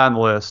high on the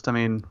list. I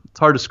mean, it's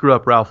hard to screw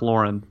up Ralph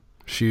Lauren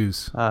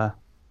shoes.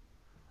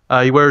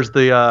 He wears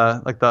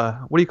the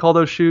what do you call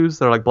those shoes?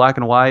 They're like black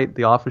and white,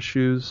 the office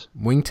shoes.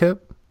 Wingtip.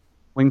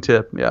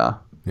 Yeah.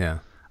 Yeah.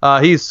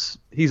 He's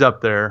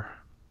up there.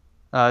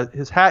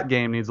 His hat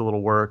game needs a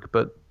little work,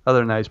 but other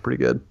than that, he's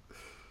pretty good.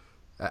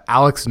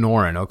 Alex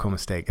Noren, Oklahoma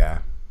State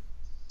guy.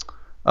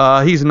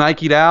 He's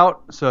Nike'd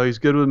out, so he's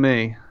good with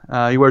me.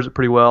 He wears it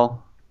pretty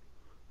well.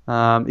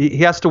 He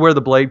has to wear the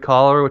blade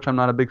collar, which I'm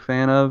not a big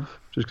fan of,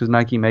 just because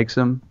Nike makes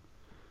him.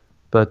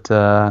 But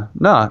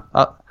no,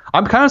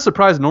 I'm kind of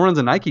surprised Noren's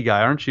a Nike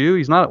guy, aren't you?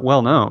 He's not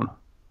well known.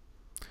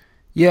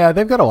 Yeah,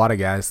 they've got a lot of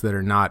guys that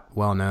are not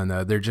well known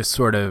though. They're just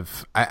sort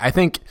of. I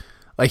think.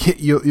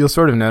 Like you'll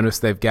sort of notice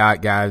they've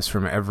got guys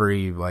from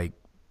every like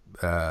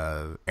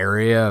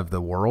area of the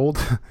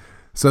world,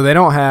 so they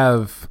don't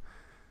have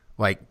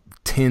like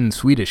 10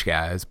 Swedish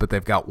guys, but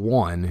they've got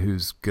one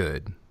who's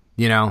good,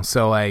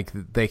 So like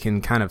they can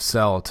kind of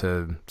sell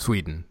to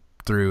Sweden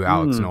through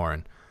Alex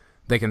Noren,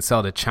 they can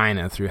sell to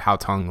China through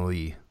Haotong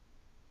Li.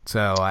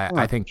 So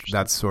I think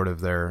that's sort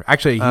of their.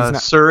 Actually, he's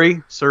not.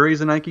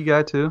 Surrey's a Nike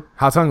guy too.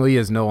 Haotong Li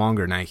is no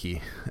longer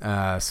Nike,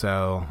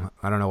 so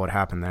I don't know what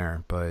happened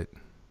there, but.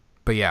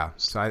 But yeah,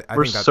 so I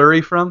where's think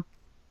Surrey from?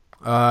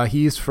 I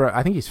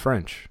think he's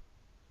French.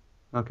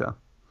 Okay,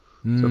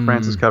 so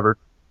France is covered.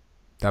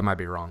 That might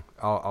be wrong.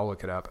 I'll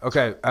look it up.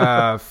 Okay,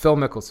 Phil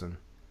Mickelson.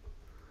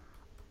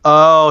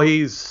 Oh,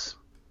 he's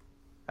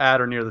at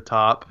or near the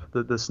top.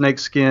 The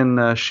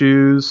snakeskin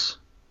shoes,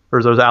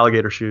 or those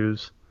alligator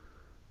shoes.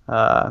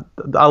 I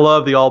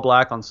love the all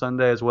black on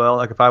Sunday as well.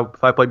 Like if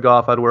I played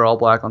golf, I'd wear all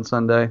black on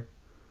Sunday.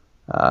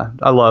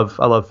 I love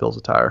Phil's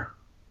attire.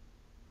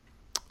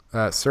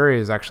 Surrey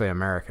is actually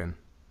American.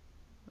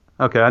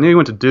 Okay, I knew he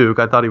went to Duke.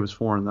 I thought he was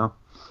foreign, though.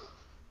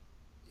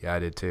 Yeah, I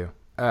did too.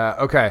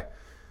 Okay.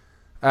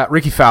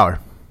 Ricky Fowler.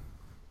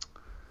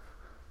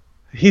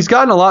 He's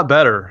gotten a lot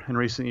better in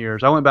recent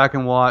years. I went back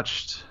and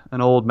watched an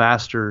old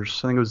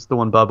Masters. I think it was the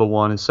one Bubba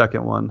won, his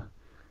second one.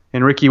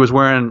 And Ricky was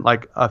wearing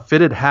like a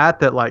fitted hat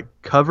that like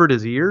covered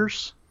his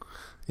ears.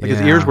 Like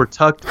his ears were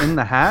tucked in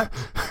the hat,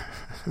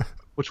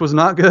 which was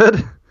not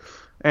good.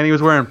 and he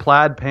was wearing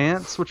plaid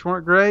pants, which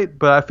weren't great.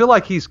 But I feel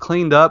like he's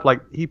cleaned up.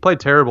 Like, he played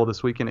terrible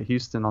this weekend at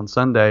Houston on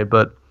Sunday,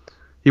 but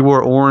he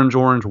wore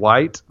orange,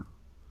 white,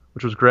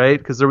 which was great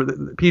because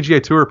the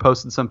PGA Tour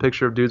posted some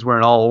picture of dudes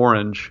wearing all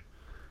orange,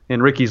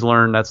 and Ricky's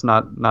learned that's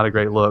not a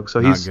great look. So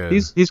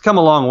he's come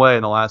a long way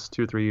in the last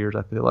 2 or 3 years,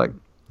 I feel like.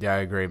 Yeah, I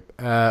agree.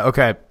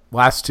 Okay,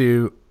 last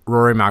two,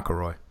 Rory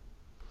McIlroy.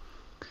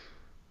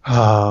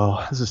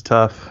 Oh, this is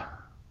tough.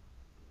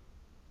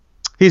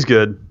 He's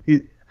good.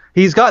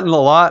 He's gotten a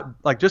lot,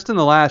 like just in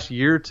the last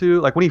year or two.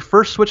 Like when he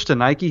first switched to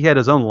Nike, he had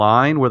his own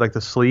line where like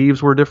the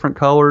sleeves were different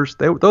colors.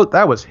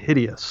 That was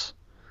hideous.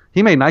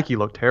 He made Nike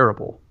look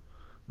terrible.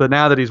 But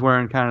now that he's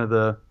wearing kind of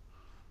the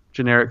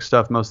generic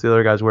stuff most of the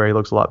other guys wear, he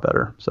looks a lot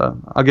better. So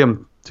I'll give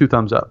him 2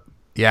 thumbs up.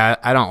 Yeah,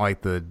 I don't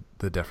like the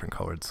different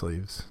colored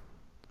sleeves.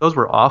 Those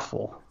were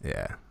awful.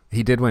 Yeah.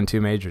 He did win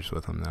 2 majors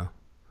with them, though.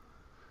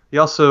 He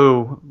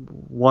also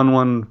won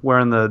one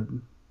wearing the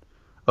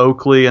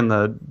Oakley and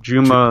the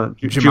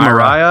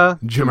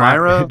Jumeirah.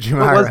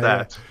 What was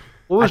that?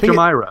 What was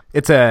Jumeirah?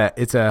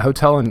 It's a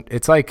hotel, and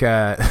it's like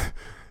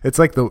it's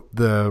like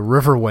the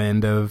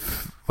Riverwind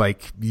of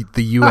like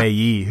the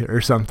UAE or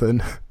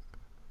something.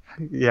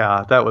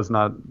 Yeah, that was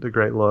not a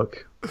great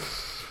look.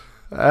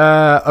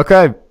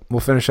 Okay, we'll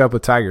finish up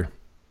with Tiger.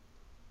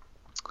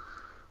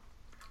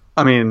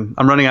 I mean,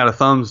 I'm running out of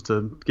thumbs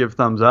to give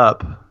thumbs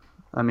up.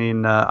 I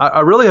mean, I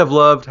really have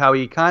loved how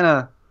he kind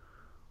of,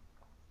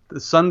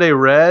 the Sunday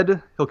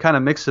red, he'll kind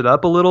of mix it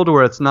up a little to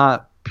where it's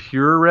not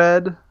pure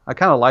red. I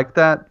kind of like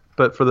that,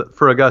 but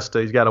for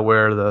Augusta, he's got to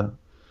wear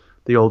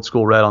the old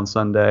school red on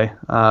Sunday.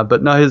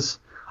 But no,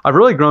 I've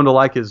really grown to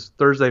like his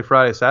Thursday,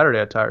 Friday, Saturday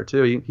attire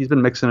too. He's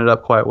been mixing it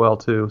up quite well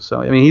too. So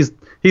I mean,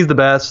 he's the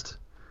best.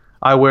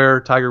 I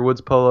wear Tiger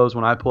Woods polos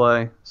when I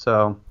play,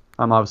 so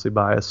I'm obviously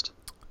biased.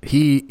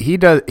 He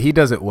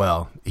does it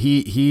well.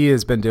 He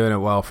has been doing it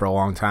well for a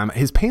long time.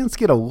 His pants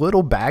get a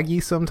little baggy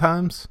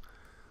sometimes.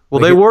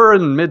 Well, they were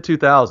in mid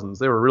 2000s.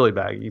 They were really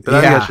baggy, but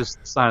I think that's just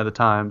a sign of the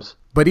times.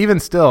 But even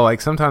still, like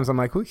sometimes I'm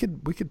like, we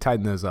could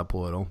tighten those up a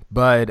little.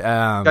 But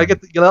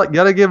you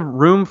gotta give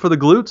room for the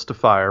glutes to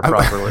fire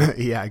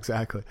properly. Yeah,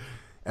 exactly.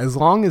 As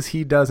long as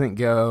he doesn't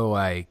go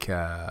like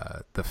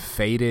the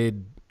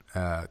faded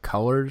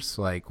colors,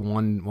 like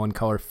one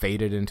color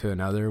faded into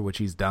another, which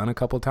he's done a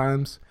couple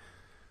times.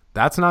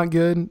 That's not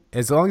good.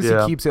 As long as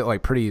he keeps it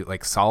like pretty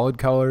like solid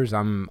colors,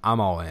 I'm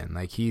all in.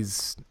 Like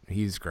he's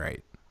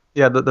great.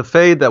 Yeah, the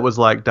fade that was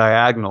like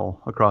diagonal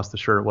across the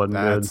shirt wasn't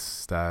good.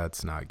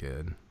 That's not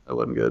good. That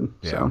wasn't good.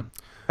 Yeah. So,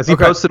 has he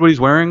posted what he's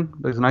wearing?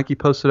 Has Nike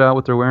posted out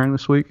what they're wearing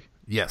this week?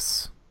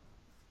 Yes.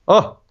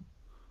 Oh,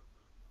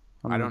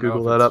 I don't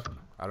Google that up.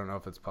 I don't know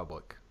if it's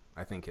public.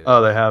 I think it is.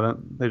 Oh, they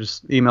haven't. They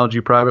just emailed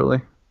you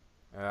privately.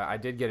 I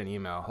did get an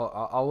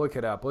email. I'll look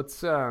it up.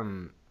 Let's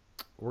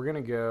we're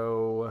gonna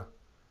go.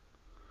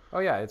 Oh,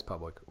 yeah, it's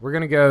public. We're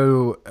going to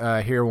go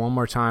hear one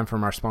more time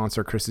from our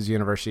sponsor, Chris's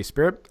University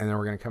Spirit, and then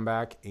we're going to come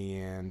back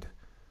and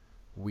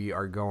we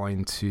are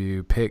going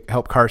to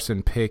help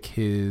Carson pick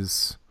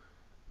his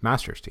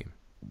Masters team.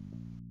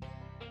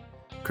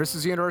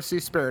 Chris's University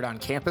Spirit on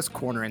Campus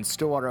Corner in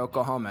Stillwater,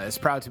 Oklahoma is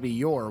proud to be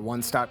your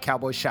one-stop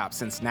cowboy shop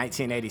since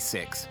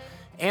 1986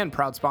 and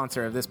proud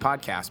sponsor of this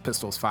podcast,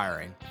 Pistols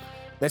Firing.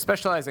 They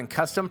specialize in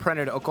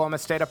custom-printed Oklahoma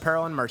State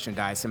apparel and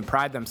merchandise and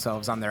pride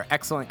themselves on their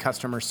excellent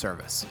customer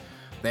service.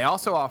 They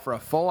also offer a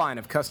full line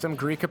of custom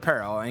Greek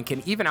apparel and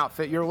can even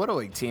outfit your Little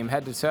League team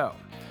head to toe.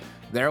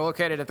 They're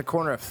located at the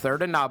corner of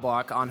 3rd and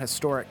Knobloch on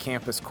historic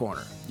Campus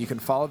Corner. You can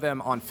follow them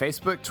on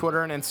Facebook,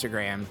 Twitter, and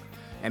Instagram,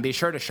 and be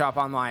sure to shop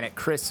online at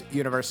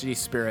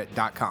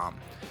chrisuniversityspirit.com.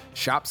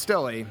 Shop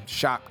Stilly,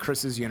 shop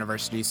Chris's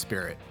University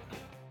Spirit.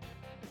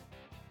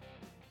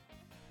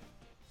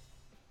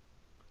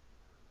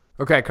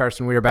 Okay,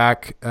 Carson, we are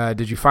back.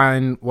 Did you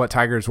find what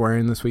Tiger's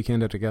wearing this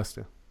weekend at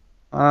Augusta?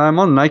 I'm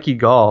on Nike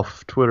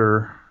Golf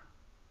Twitter.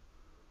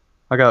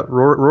 I got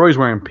Roy's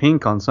wearing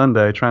pink on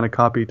Sunday, trying to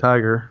copy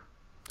Tiger.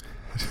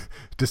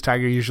 Does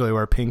Tiger usually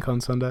wear pink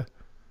on Sunday?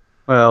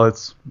 Well,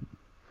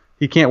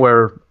 he can't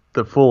wear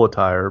the full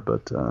attire,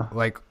 but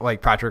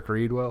like Patrick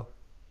Reed will.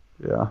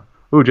 Yeah.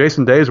 Ooh,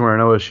 Jason Day's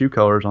wearing OSU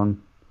colors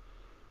on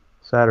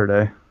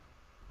Saturday.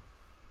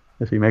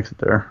 If he makes it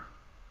there.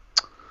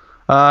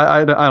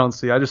 I don't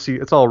see. I just see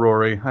it's all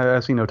Rory. I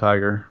see no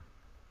Tiger.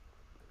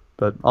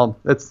 But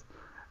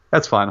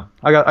that's fine.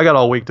 I got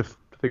all week to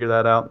figure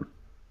that out.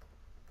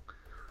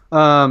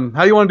 How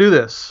do you want to do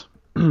this?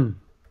 I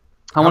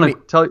want to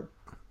tell you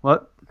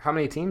what. How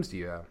many teams do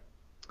you have?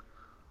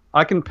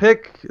 I can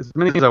pick as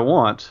many as I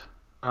want.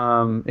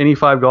 Any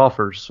 5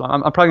 golfers. So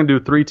I'm probably gonna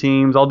do 3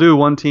 teams. I'll do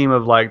one team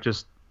of like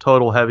just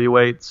total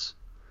heavyweights.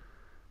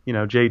 You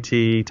know,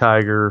 JT,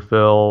 Tiger,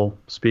 Phil,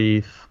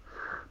 Spieth.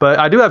 But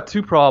I do have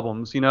 2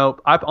 problems. You know,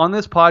 on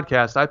this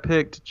podcast I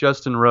picked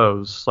Justin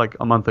Rose like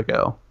a month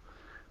ago.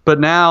 But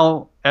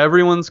now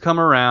everyone's come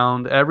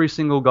around. Every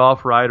single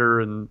golf writer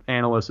and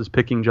analyst is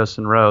picking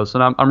Justin Rose,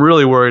 and I'm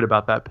really worried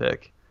about that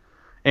pick.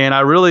 And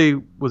I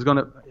really was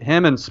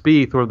him and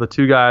Spieth were the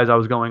 2 guys I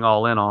was going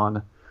all in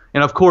on.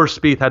 And of course,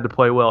 Spieth had to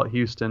play well at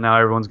Houston. Now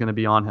everyone's going to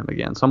be on him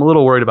again. So I'm a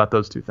little worried about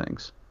those two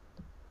things.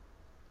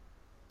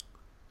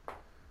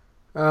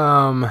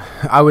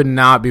 I would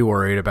not be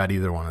worried about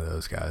either one of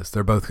those guys.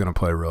 They're both going to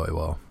play really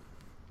well.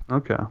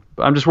 Okay.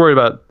 But I'm just worried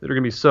about they're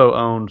going to be so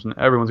owned and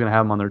everyone's going to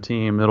have them on their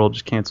team. It'll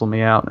just cancel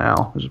me out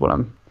now, which is what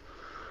I'm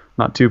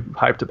not too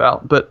hyped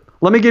about. But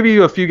let me give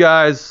you a few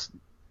guys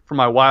for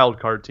my wild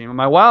card team. And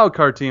my wild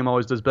card team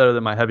always does better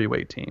than my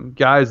heavyweight team.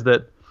 Guys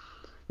that,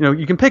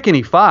 you can pick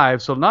any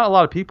five, so not a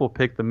lot of people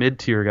pick the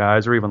mid-tier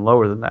guys or even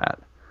lower than that.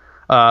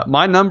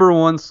 My number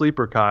one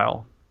sleeper,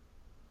 Kyle,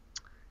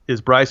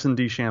 is Bryson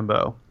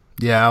DeChambeau.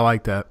 Yeah, I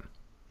like that.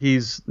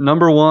 He's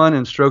number one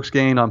in strokes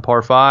gained on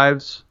par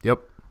fives.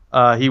 Yep.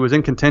 He was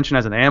in contention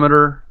as an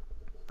amateur,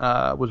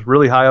 was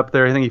really high up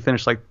there. I think he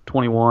finished like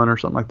 21 or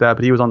something like that,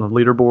 but he was on the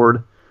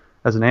leaderboard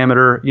as an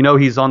amateur.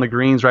 He's on the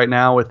greens right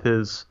now with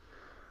his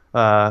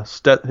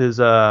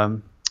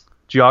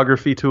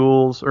geography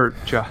tools or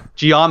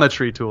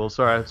geometry tools.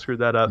 Sorry, I screwed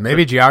that up.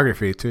 Maybe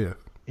geography too.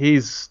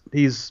 He's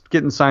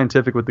getting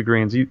scientific with the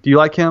greens. Do you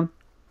like him?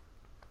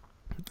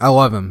 I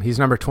love him. He's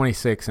number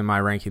 26 in my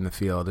ranking the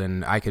field,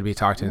 and I could be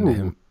talked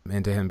into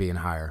him being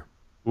higher.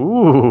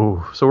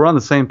 Ooh, so we're on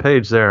the same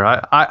page there.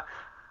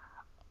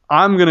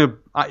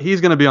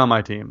 He's gonna be on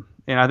my team,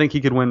 and I think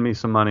he could win me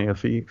some money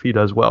if he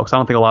does well, because I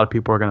don't think a lot of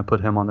people are gonna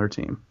put him on their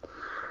team.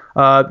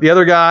 The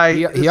other guy,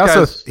 he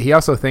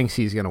also thinks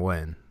he's gonna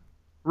win.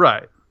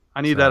 Right.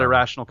 I need that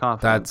irrational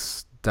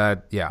confidence.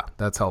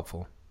 That's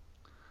helpful.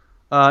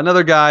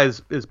 Another guy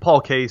is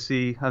Paul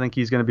Casey. I think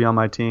he's going to be on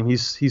my team.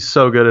 He's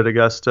so good at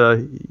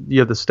Augusta. You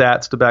have the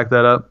stats to back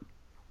that up.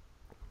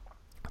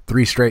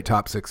 3 straight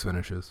top 6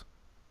 finishes.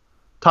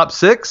 Top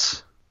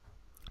 6?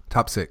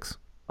 Top 6.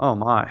 Oh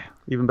my,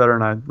 even better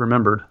than I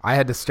remembered. I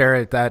had to stare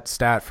at that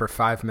stat for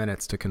 5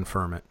 minutes to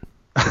confirm it.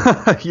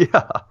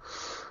 Yeah,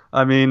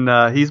 I mean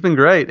he's been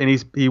great, and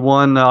he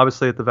won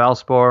obviously at the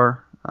Valspar.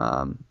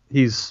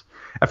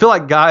 I feel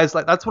like guys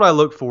like that's what I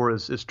look for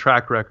is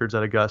track records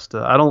at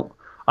Augusta.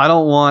 I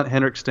don't want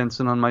Henrik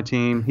Stenson on my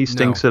team. He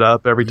stinks it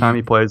up every time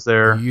he plays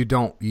there. You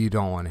don't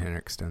want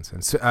Henrik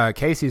Stenson. So,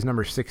 Casey's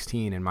number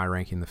 16 in my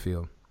ranking the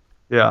field.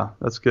 Yeah,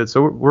 that's good.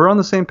 So we're on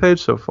the same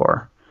page so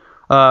far.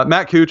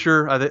 Matt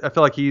Kuchar, I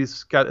feel like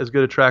he's got as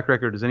good a track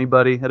record as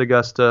anybody at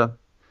Augusta.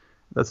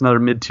 That's another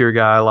mid-tier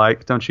guy I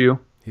like, don't you?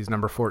 He's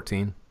number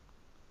 14.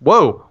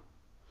 Whoa.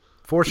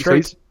 4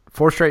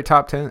 straight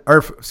top 10, or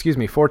excuse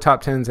me, 4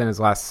 top 10s in his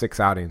last 6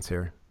 outings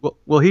here.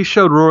 Well, he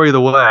showed Rory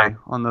the way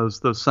on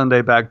those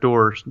Sunday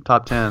backdoors,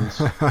 top 10s.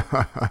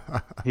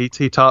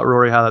 He taught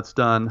Rory how that's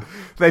done.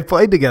 They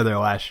played together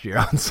last year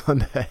on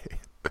Sunday.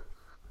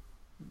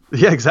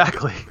 Yeah,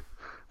 exactly.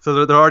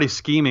 So they're already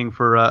scheming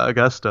for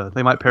Augusta.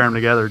 They might pair them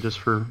together just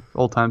for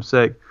old time's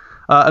sake.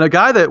 And a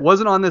guy that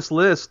wasn't on this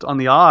list on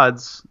the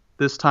odds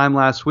this time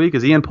last week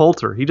is Ian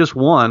Poulter. He just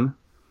won.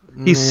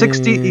 He's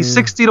 60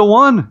 to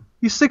 1.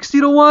 He's 60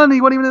 to 1. He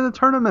wasn't even in the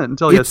tournament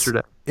until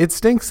yesterday. It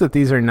stinks that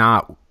these are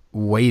not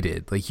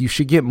weighted. Like, you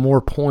should get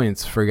more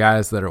points for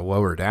guys that are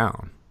lower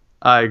down.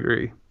 I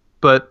agree.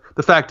 But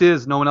the fact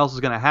is no one else is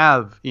going to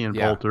have Ian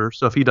Poulter.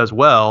 So if he does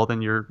well,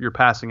 then you're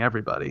passing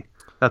everybody.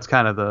 That's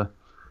kind of the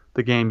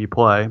game you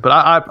play. But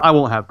I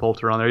won't have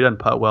Poulter on there. He doesn't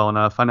putt well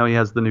enough. I know he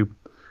has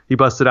he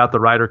busted out the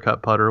Ryder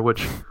Cup putter,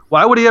 which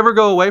why would he ever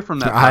go away from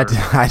that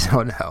putter? I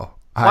don't know.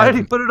 Why did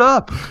he put it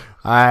up?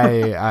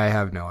 I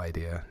have no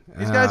idea.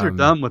 These guys are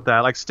dumb with that.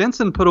 Like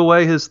Stinson put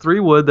away his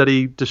 3-wood that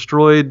he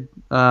destroyed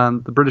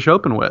the British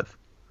Open with.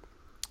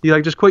 He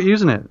just quit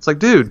using it. It's like,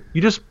 dude,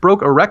 you just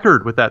broke a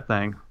record with that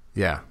thing.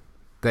 Yeah,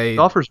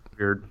 golfers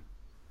weird.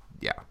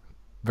 Yeah,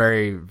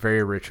 very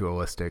very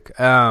ritualistic.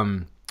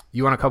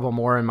 You want a couple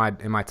more in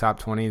my top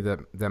 20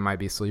 that might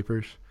be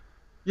sleepers?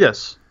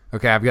 Yes.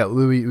 Okay, I've got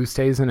Louis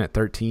Oosthuizen at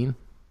 13.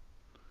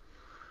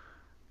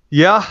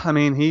 Yeah, I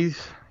mean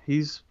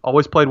he's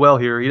always played well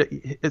here.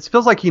 It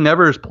feels like he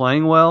never is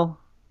playing well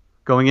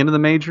going into the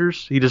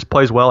majors. He just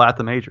plays well at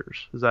the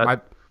majors. Is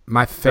that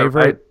my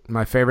favorite? Right?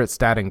 My favorite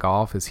stat in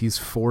golf is he's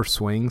 4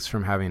 swings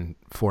from having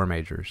 4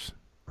 majors.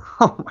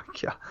 Oh my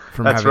god,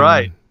 that's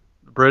right.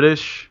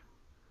 British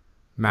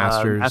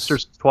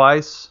Masters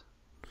twice.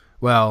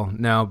 Well,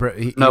 no,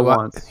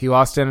 once. He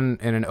lost in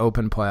an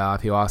Open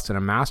playoff. He lost in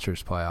a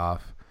Masters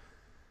playoff,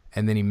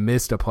 and then he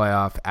missed a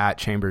playoff at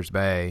Chambers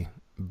Bay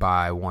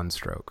by 1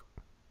 stroke.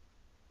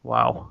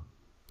 Wow.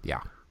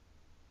 Yeah.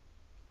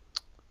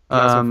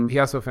 He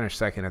also finished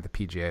second at the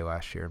PGA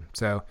last year.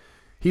 So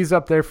he's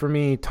up there for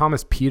me.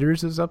 Thomas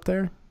Peters is up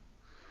there.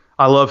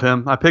 I love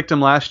him. I picked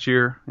him last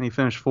year, and he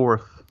finished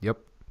 4th. Yep.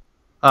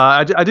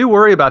 I do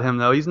worry about him,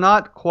 though. He's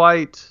not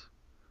quite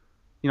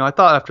I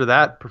thought after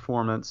that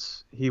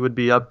performance he would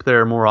be up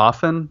there more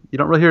often. You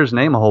don't really hear his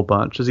name a whole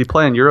bunch. Does he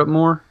play in Europe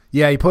more?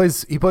 Yeah, he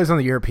plays on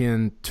the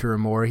European Tour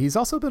more. He's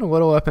also been a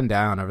little up and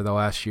down over the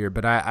last year,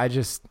 but I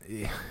just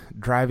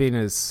driving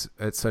is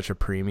at such a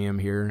premium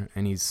here,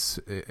 and he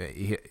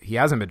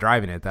hasn't been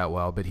driving it that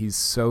well, but he's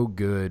so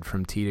good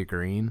from tee to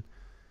green,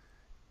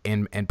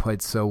 and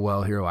played so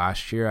well here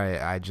last year.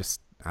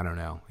 I don't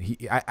know.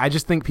 I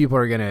just think people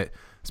are going to,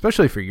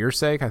 especially for your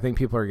sake, I think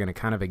people are going to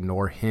kind of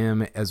ignore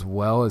him as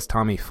well as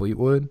Tommy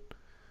Fleetwood.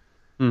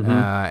 Mm-hmm.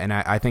 And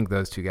I think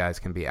those two guys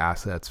can be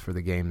assets for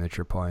the game that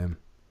you're playing.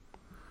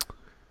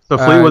 So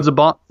Fleetwood's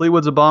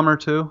a bomber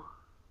too?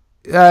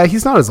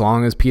 He's not as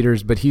long as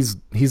Peters, but he's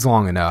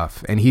long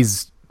enough, and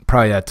he's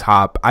probably a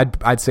top.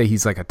 I'd say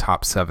he's like a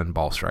top 7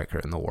 ball striker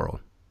in the world.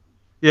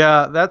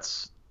 Yeah,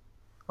 that's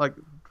like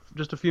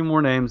just a few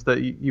more names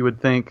that you would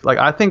think. Like,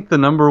 I think the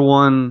number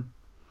one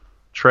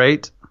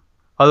trait,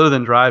 other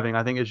than driving,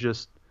 I think is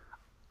just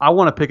I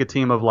want to pick a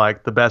team of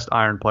like the best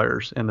iron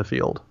players in the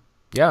field.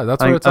 Yeah,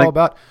 that's what it's all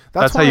about.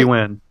 That's how you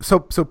win. So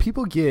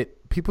people get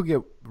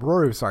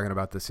Rory was talking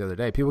about this the other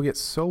day. People get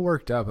so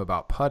worked up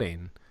about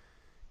putting,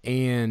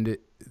 and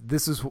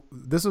this is why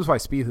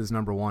Spieth is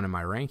number 1 in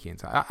my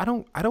rankings.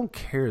 I don't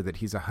care that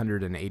he's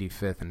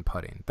 185th in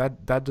putting.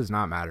 That does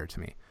not matter to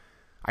me.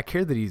 I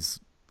care that he's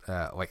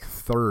like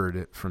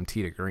 3rd from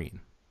tee to green.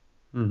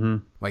 Mm-hmm.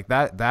 Like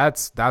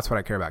that's what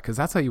I care about, because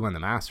that's how you win the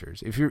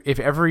Masters. If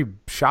every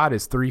shot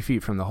is 3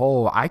 feet from the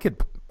hole, I could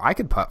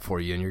putt for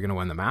you and you're going to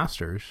win the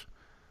Masters.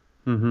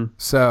 Mm-hmm.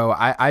 So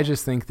I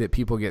just think that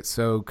people get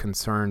so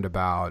concerned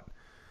about,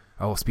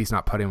 oh, Spieth's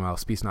not putting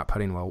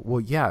well. Well,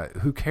 yeah,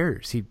 who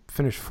cares? He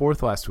finished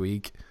 4th last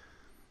week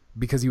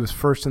because he was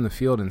first in the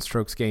field in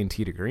strokes gained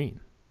tee to green.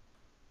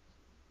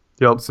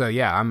 Yep. So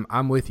yeah,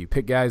 I'm with you.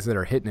 Pick guys that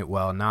are hitting it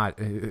well, not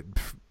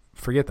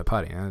forget the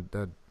putting.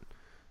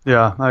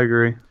 Yeah, I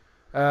agree.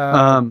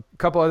 A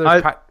couple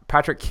others.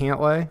 Patrick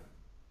Cantlay.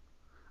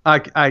 I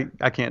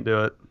can't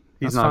do it.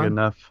 He's not good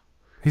enough.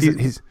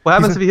 What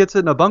happens if he hits it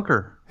in a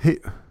bunker?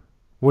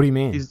 What do you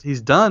mean?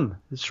 He's done.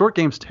 His short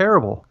game's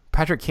terrible.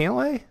 Patrick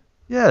Cantlay?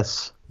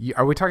 Yes.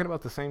 Are we talking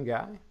about the same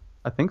guy?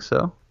 I think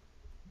so.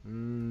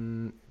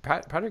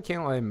 Patrick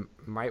Cantlay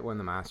might win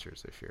the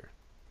Masters this year.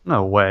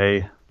 No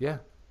way. Yeah.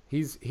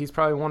 He's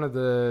probably one of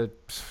the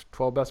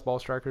 12 best ball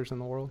strikers in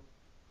the world.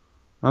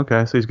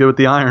 Okay, so he's good with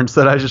the irons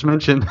that I just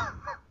mentioned.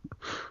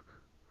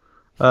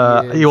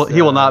 He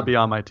will not be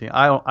on my team.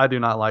 I do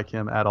not like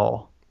him at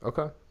all.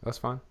 Okay, that's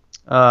fine.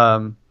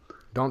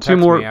 Don't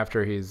text me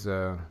after he's.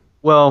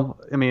 Well,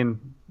 I mean,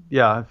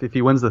 yeah, if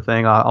he wins the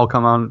thing, I'll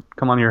come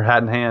on your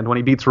hat in hand when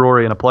he beats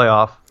Rory in a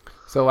playoff.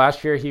 So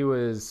last year he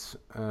was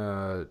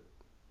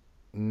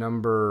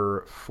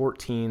number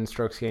 14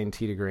 strokes gained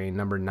tee to green,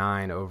 number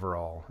 9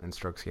 overall in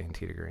strokes gained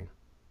tee to green.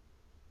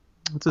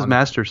 What's his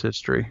Masters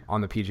history?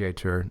 On the PGA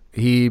Tour.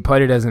 He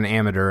played it as an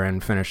amateur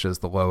and finished as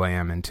the low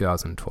am in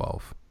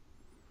 2012.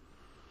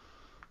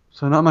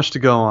 So not much to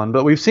go on,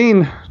 but we've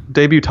seen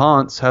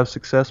debutantes have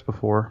success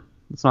before.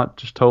 It's not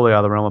just totally out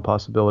of the realm of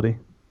possibility.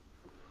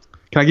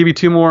 Can I give you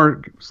 2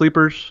 more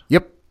sleepers?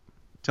 Yep.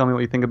 Tell me what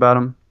you think about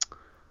them.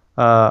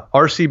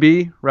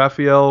 RCB,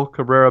 Rafael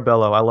Cabrera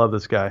Bello. I love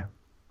this guy.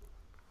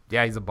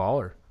 Yeah, he's a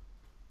baller.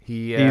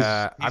 He's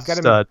I've got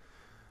stud.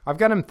 I've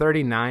got him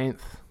 39th.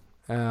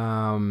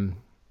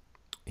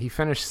 He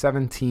finished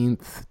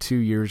 17th 2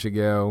 years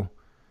ago.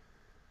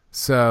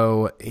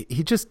 So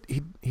he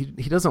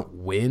doesn't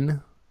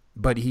win,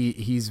 but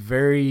he's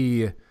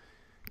very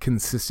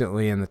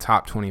consistently in the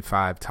top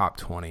 25, top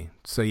 20.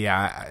 So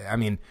yeah, I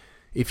mean,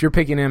 if you're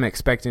picking him,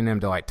 expecting him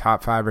to like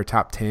top 5 or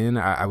top 10,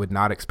 I would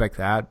not expect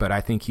that, but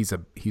I think he's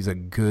a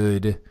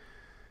good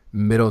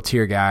middle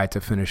tier guy to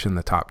finish in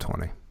the top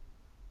 20.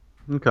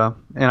 Okay.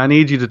 And I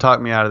need you to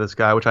talk me out of this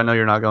guy, which I know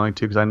you're not going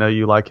to because I know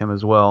you like him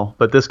as well.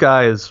 But this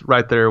guy is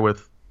right there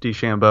with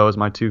DeChambeau as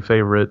my 2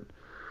 favorite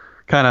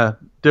kind of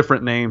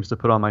different names to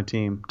put on my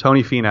team.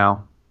 Tony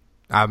Finau.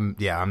 I'm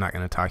not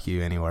going to talk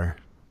you anywhere.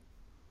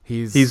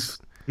 He's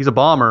a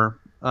bomber.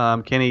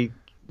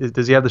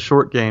 Does he have the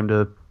short game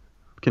to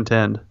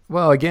contend?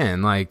 Well,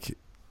 again, like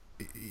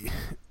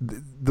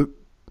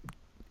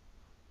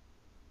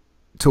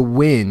to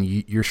win,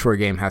 your short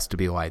game has to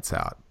be lights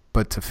out.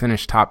 But to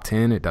finish top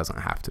 10, it doesn't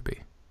have to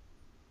be.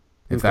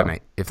 If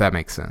that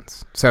makes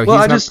sense. So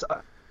well,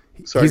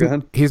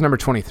 he's number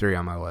 23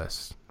 on my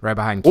list, right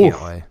behind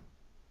Cantlay.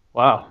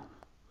 Wow,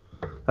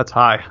 that's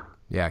high.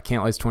 Yeah,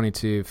 Cantlay's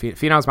 22.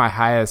 Finau's my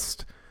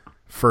highest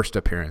first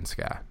appearance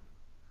guy.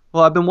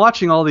 Well, I've been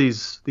watching all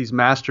these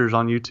Masters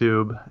on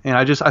YouTube, and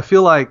I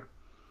feel like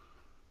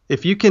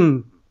if you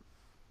can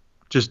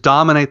just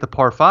dominate the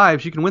par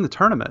 5s, you can win the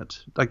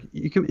tournament. Like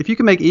if you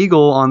can make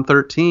eagle on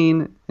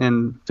 13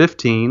 and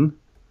 15,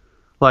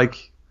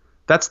 like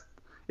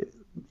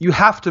you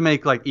have to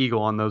make like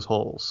eagle on those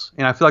holes.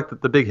 And I feel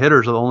like the big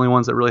hitters are the only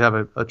ones that really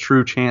have a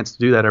true chance to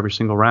do that every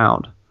single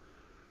round.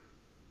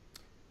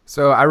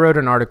 So I wrote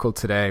an article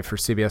today for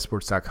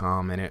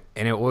CBSSports.com, and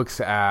it looks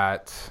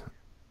at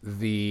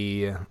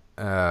the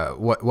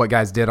what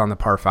guys did on the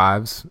par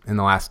 5s in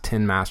the last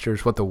 10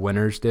 Masters, what the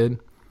winners did.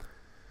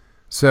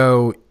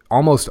 So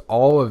almost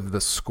all of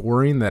the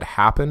scoring that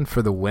happened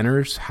for the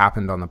winners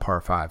happened on the par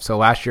 5. So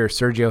last year,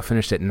 Sergio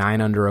finished at 9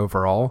 under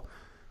overall.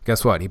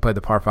 Guess what? He played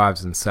the par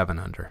 5s in 7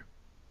 under.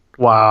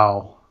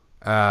 Wow.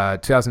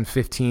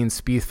 2015,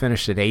 Spieth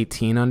finished at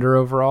 18 under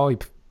overall. He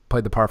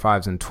played the par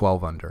 5s in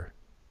 12 under.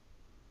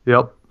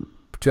 Yep.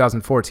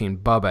 2014,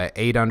 Bubba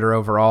 8 under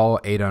overall,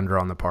 8 under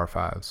on the par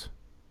fives.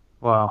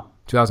 Wow.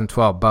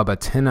 2012, Bubba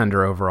 10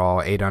 under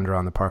overall, 8 under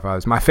on the par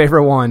fives. My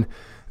favorite one,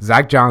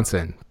 Zach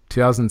Johnson,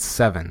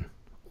 2007,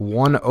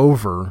 1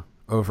 over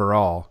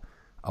overall,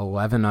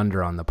 11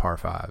 under on the par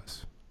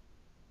fives.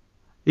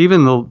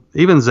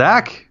 Even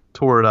Zach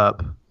tore it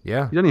up.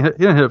 Yeah, he didn't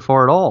hit it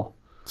far at all.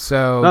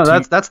 So no,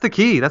 that's the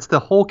key. That's the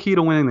whole key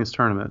to winning this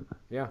tournament.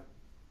 Yeah.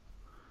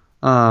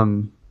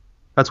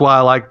 That's why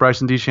I like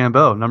Bryson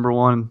DeChambeau, number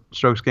 1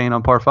 strokes gained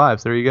on par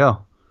fives. There you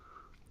go.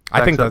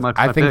 I think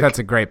that's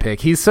a great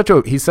pick. He's such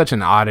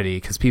an oddity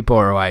because people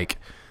are like,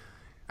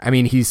 I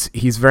mean,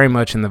 he's very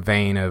much in the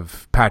vein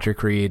of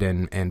Patrick Reed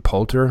and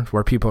Poulter,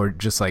 where people are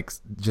just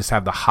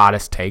have the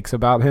hottest takes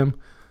about him,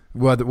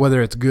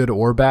 whether it's good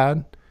or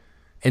bad.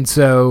 And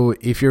so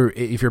if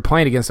you're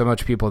playing against a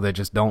bunch of people that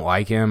just don't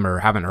like him or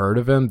haven't heard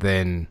of him,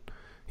 then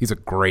he's a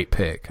great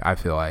pick, I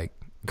feel like.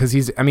 Because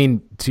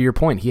to your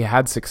point, he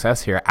had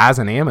success here as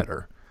an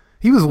amateur.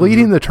 He was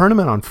leading the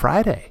tournament on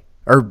Friday.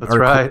 That's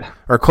right.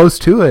 Or close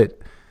to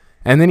it.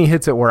 And then he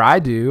hits it where I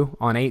do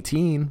on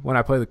 18 when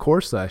I play the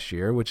course last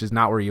year, which is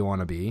not where you want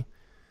to be.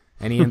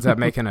 And he ends up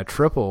making a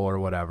triple or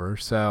whatever.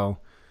 So,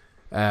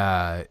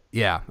 I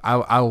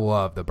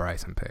love the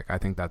Bryson pick. I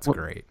think that's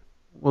great.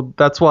 Well,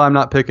 that's why I'm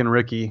not picking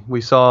Ricky.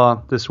 We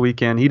saw this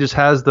weekend. He just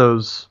has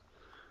those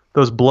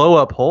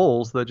blow-up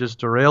holes that just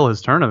derail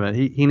his tournament.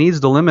 He needs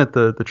to limit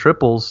the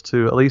triples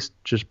to at least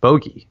just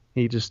bogey.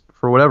 He just,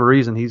 for whatever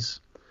reason,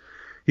 he's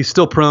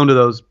still prone to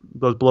those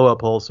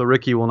blow-up holes, so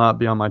Ricky will not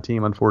be on my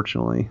team,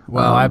 unfortunately.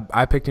 Well,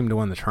 I picked him to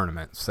win the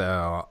tournament,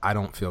 so I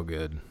don't feel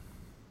good.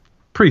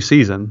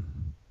 Preseason?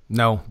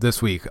 No,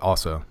 this week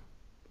also.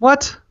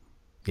 What?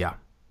 Yeah.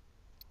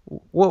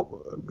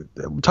 Well,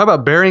 talk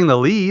about burying the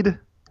lead.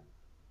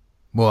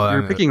 Well,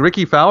 you're picking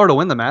Ricky Fowler to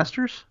win the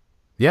Masters?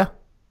 Yeah.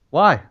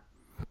 Why?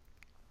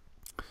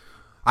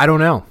 I don't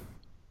know.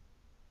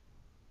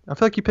 I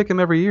feel like you pick him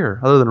every year,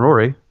 other than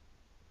Rory.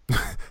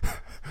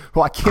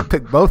 Well, I can't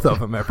pick both of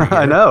them every year.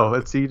 I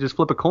know. You just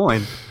flip a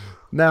coin.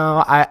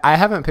 No, I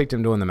haven't picked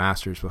him to win the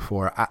Masters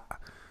before.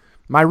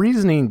 My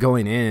reasoning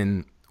going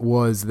in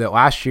was that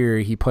last year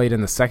he played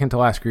in the second to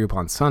last group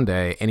on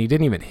Sunday, and he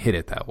didn't even hit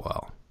it that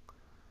well.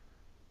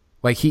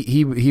 Like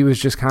he was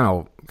just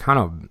kind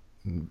of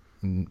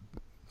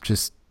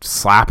just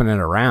slapping it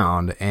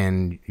around,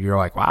 and you're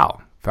like,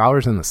 wow,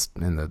 Fowler's in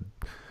the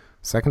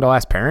second to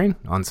last pairing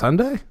on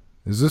Sunday.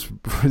 Is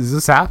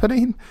this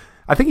happening?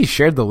 I think he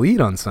shared the lead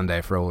on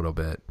Sunday for a little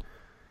bit.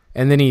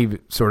 And then he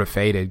sort of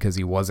faded because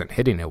he wasn't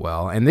hitting it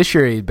well. And this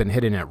year he'd been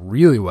hitting it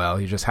really well.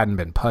 He just hadn't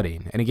been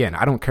putting. And again,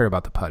 I don't care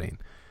about the putting.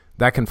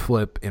 That can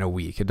flip in a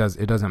week. It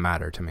doesn't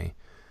matter to me.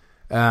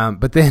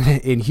 But then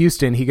in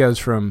Houston, he goes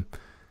from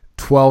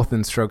 12th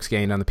in strokes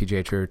gained on the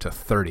PGA Tour to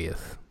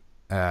 30th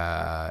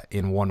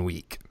in 1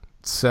 week.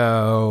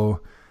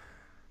 So,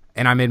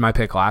 and I made my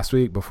pick last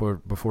week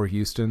before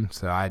Houston.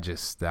 So I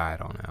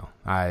don't know.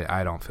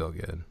 I don't feel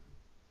good.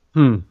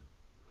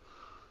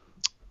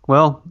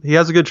 Well, he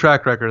has a good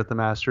track record at the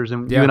Masters,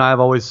 and yeah. You and I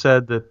have always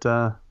said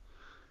that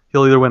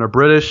he'll either win a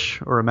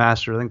British or a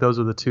Master. I think those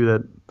are the two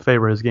that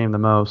favor his game the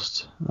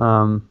most.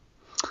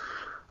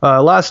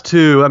 Last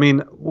two, I mean,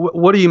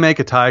 what do you make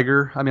of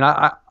Tiger? I mean,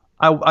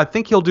 I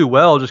think he'll do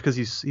well just because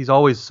he's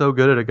always so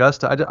good at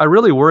Augusta. I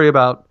really worry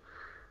about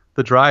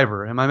the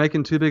driver. Am I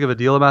making too big of a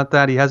deal about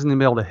that? He hasn't even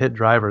been able to hit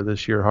driver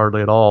this year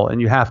hardly at all,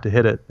 and you have to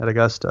hit it at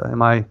Augusta.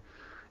 Am I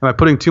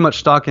putting too much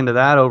stock into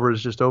that over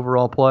his just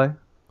overall play?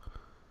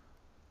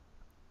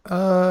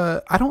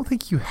 I don't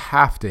think you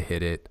have to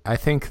hit it. I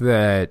think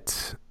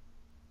that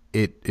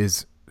it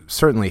is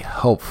certainly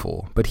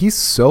helpful, but he's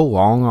so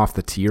long off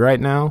the tee right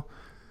now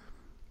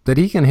that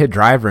he can hit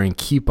driver and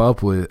keep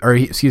up with,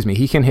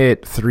 he can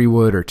hit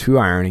 3-wood or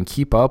 2-iron and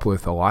keep up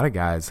with a lot of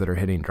guys that are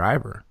hitting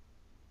driver.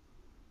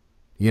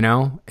 You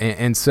know,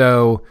 and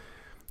so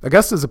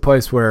Augusta's a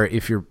place where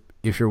if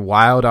you're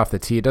wild off the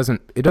tee, it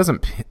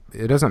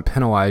doesn't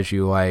penalize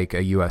you like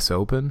a U.S.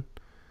 Open.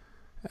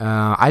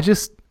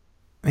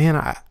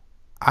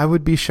 I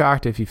would be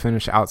shocked if you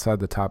finish outside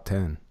the top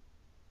 10.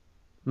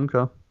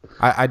 Okay.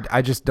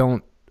 I just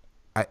don't.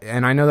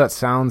 And I know that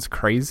sounds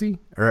crazy,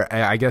 or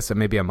I guess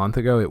maybe a month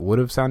ago it would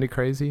have sounded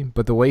crazy,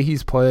 but the way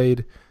he's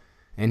played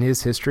in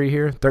his history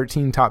here,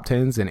 13 top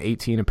 10s and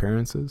 18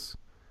 appearances.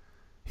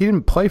 He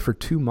didn't play for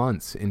 2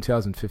 months in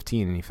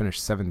 2015, and he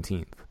finished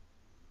 17th.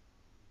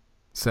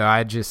 So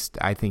I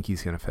think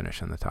he's going to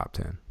finish in the top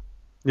 10.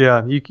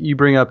 Yeah, you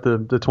bring up the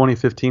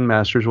 2015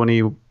 Masters when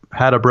he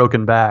had a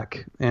broken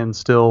back and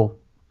still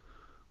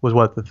was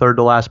the third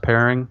to last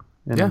pairing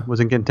and was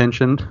in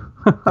contention.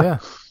 Yeah.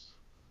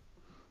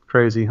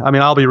 Crazy. I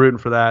mean, I'll be rooting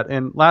for that.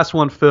 And last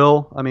one,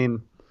 Phil. I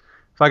mean,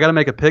 if I got to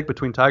make a pick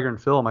between Tiger and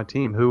Phil on my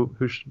team,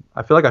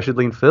 I feel like I should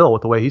lean Phil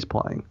with the way he's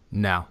playing.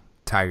 No,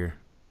 Tiger.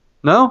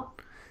 No?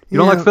 You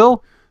don't like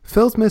Phil?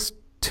 Phil's missed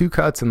 2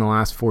 cuts in the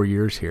last 4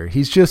 years here.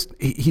 He's just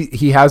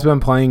he has been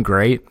playing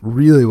great,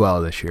 really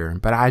well this year,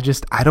 but I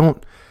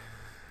don't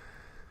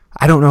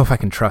know if I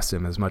can trust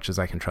him as much as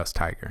I can trust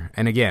Tiger.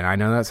 And again, I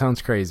know that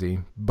sounds crazy,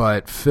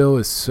 but Phil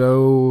is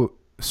so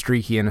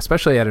streaky, and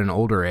especially at an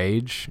older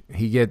age,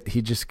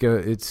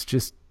 it's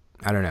just,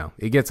 I don't know.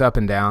 It gets up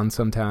and down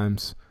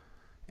sometimes.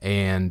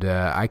 And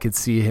I could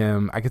see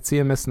him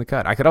missing the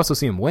cut. I could also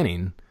see him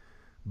winning,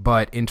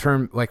 but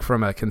like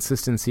from a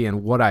consistency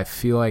and what I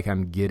feel like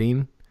I'm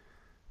getting,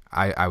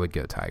 I would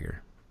go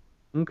Tiger.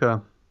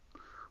 Okay.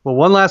 Well,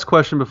 one last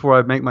question before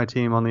I make my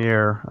team on the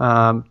air.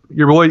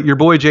 Your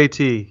boy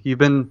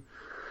JT.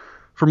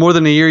 For more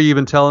than a year, you've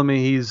been telling me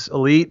he's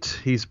elite.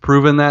 He's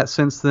proven that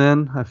since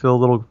then. I feel a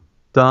little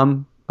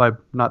dumb by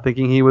not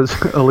thinking he was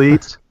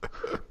elite.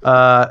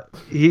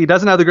 He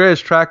doesn't have the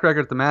greatest track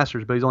record at the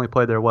Masters, but he's only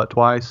played there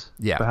twice.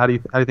 Yeah. So how do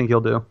you think he'll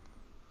do?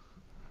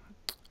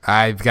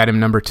 I've got him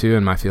number 2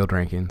 in my field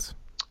rankings.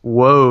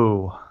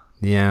 Whoa.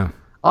 Yeah.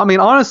 I mean,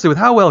 honestly, with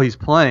how well he's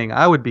playing,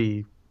 I would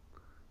be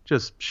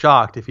just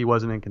shocked if he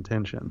wasn't in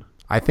contention.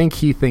 I think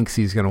he thinks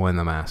he's going to win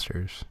the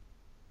Masters,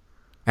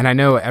 and I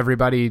know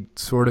everybody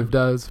sort of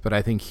does, but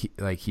I think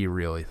he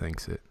really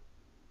thinks it.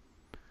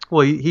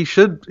 Well, he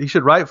should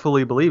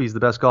rightfully believe he's the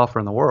best golfer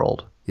in the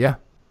world. Yeah.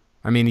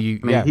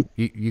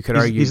 You could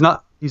argue he's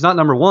not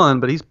number 1,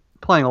 but he's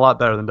playing a lot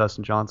better than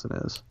Dustin Johnson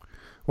is.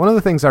 One of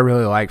the things I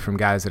really like from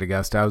guys at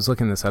Augusta, I was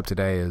looking this up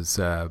today, is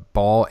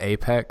ball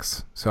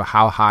apex. So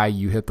how high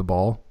you hit the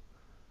ball,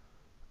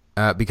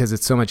 because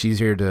it's so much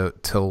easier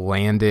to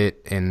land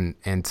it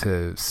and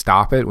to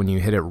stop it when you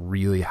hit it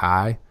really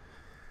high.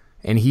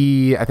 And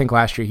I think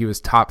last year he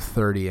was top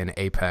 30 in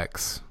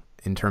apex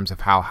in terms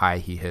of how high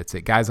he hits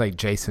it. Guys like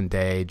Jason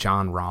Day,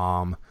 John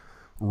Rahm,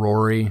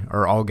 Rory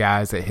are all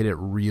guys that hit it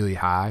really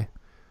high.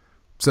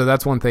 So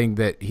that's one thing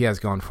that he has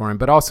going for him,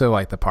 but also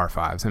like the par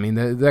 5s. I mean,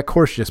 that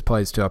course just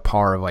plays to a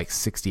par of like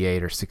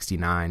 68 or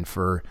 69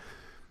 for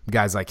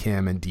guys like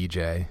him and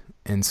DJ.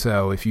 And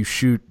so if you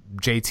shoot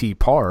JT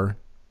par,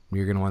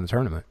 you're going to win the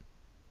tournament.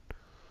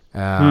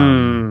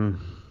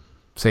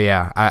 So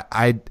yeah,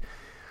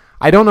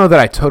 I don't know that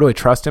I totally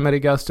trust him at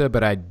Augusta,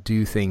 but I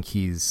do think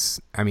he's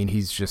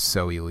just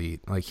so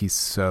elite. Like, he's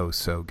so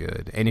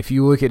good. And if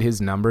you look at his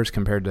numbers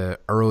compared to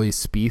early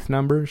Spieth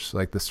numbers,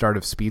 like the start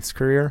of Spieth's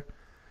career,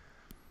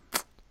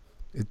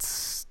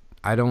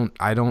 I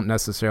don't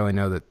necessarily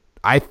know that.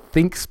 I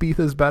think Spieth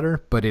is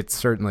better, but it's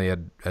certainly a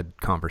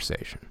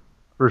conversation.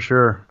 For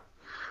sure.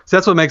 So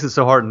that's what makes it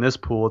so hard in this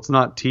pool. It's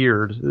not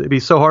tiered. It'd be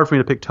so hard for me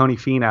to pick Tony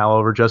Finau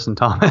over Justin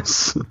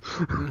Thomas.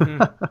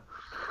 Mm-hmm.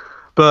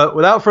 But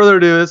without further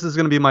ado, this is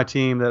going to be my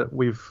team that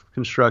we've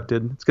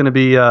constructed. It's going to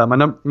be my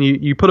number.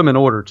 You put them in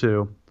order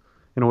too,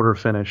 in order of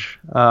finish.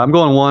 I'm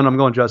going 1. I'm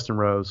going Justin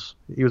Rose.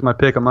 He was my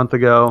pick a month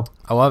ago.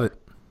 I love it.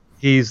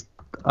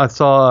 I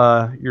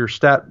saw your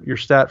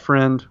stat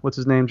friend. What's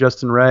his name?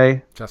 Justin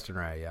Ray. Justin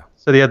Ray, yeah.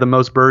 Said he had the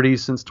most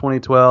birdies since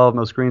 2012,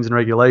 most greens in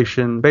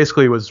regulation.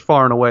 Basically, was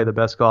far and away the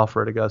best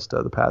golfer at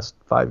Augusta the past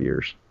 5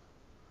 years.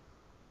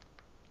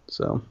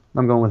 So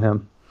I'm going with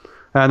him.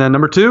 And then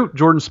number 2,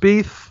 Jordan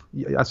Spieth.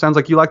 It sounds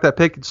like you like that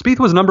pick. Spieth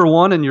was number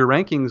 1 in your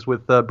rankings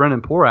with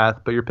Brendan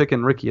Porath, but you're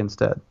picking Ricky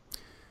instead.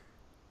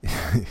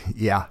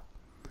 Yeah.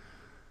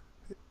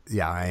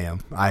 Yeah, I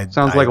am.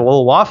 Sounds like a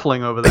little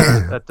waffling over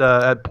there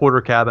at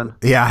Porter Cabin.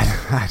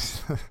 Yeah.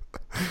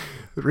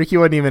 Ricky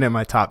wasn't even in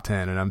my top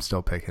 10, and I'm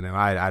still picking him.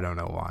 I don't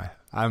know why.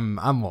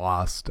 I'm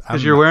lost.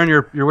 Because you're wearing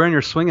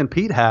your swinging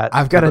Pete hat.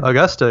 I've got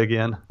Augusta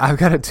again. I've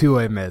got a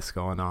 2-way miss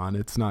going on.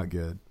 It's not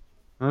good.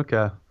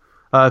 Okay.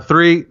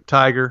 3,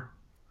 Tiger.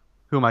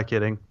 Who am I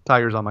kidding?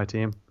 Tiger's on my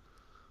team.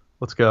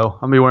 Let's go. I'm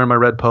going to be wearing my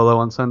red polo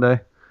on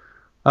Sunday.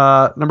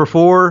 Number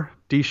 4,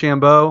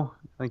 DeChambeau.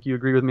 I think you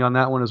agree with me on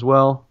that one as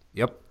well.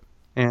 Yep.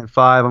 And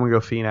 5, I'm going to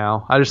go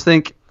Finau. I just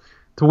think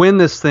to win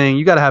this thing,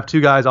 you got to have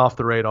 2 guys off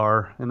the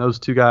radar, and those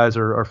 2 guys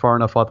are far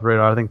enough off the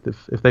radar. I think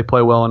if they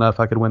play well enough,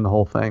 I could win the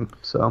whole thing.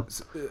 So,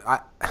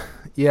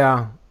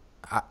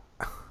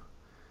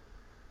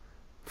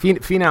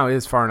 Finau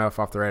is far enough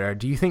off the radar.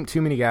 Do you think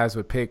too many guys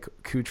would pick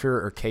Kuchar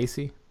or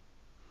Casey?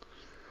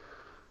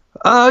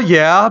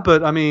 Yeah,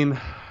 but I mean,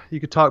 you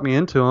could talk me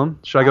into him.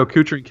 Should I go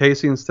Kuchar and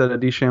Casey instead of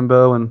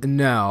DeChambeau?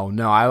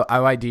 No, I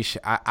like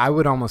I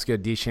would almost go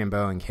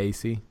DeChambeau and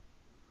Casey.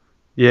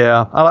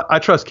 Yeah, I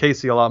trust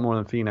Casey a lot more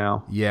than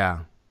Finau. Yeah,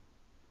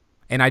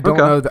 and I don't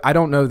know that. I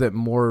don't know that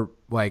more.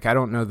 Like, I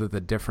don't know that the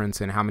difference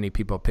in how many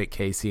people pick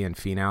Casey and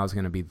Finau is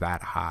going to be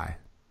that high.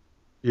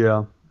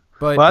 Yeah,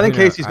 but I think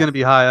Casey's going to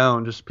be high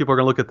owned. Just people are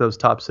going to look at those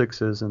top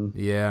 6s and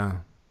yeah.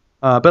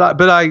 But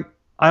I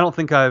don't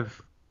think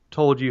I've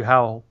told you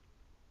how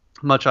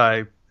much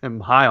I am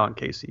high on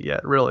Casey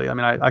yet, really. I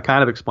mean, I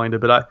kind of explained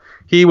it, but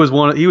he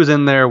was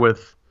in there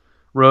with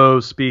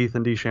Rose, Spieth,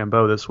 and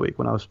DeChambeau this week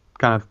when I was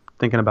kind of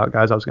thinking about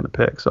guys I was going to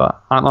pick. So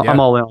I'm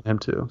all in on him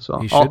too. So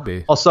he should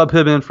be. I'll sub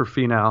him in for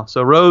Finau.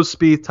 So Rose,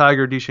 Spieth,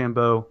 Tiger,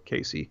 DeChambeau,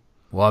 Casey.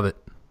 Love it.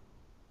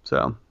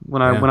 So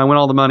when I win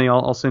all the money,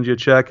 I'll send you a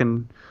check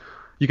and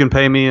you can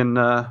pay me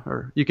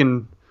or you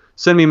can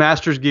send me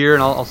Masters gear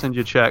and I'll send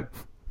you a check.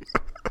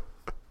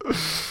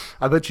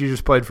 I bet you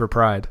just played for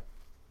pride.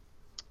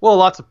 Well,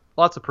 lots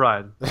of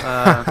pride.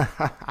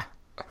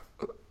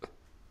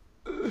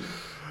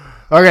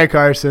 Okay,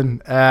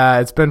 Carson.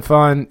 It's been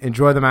fun.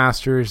 Enjoy the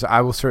Masters.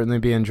 I will certainly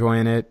be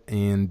enjoying it,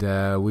 and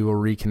we will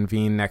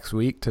reconvene next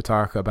week to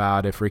talk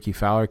about if Ricky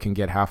Fowler can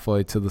get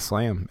halfway to the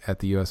Slam at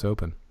the U.S.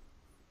 Open.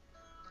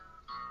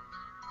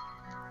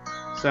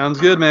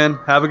 Sounds good, man.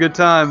 Have a good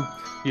time.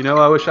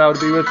 I wish I would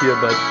be with you,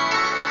 but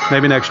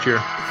maybe next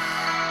year.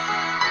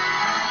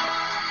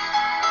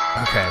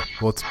 Okay,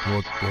 we'll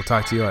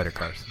talk to you later,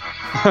 Carson.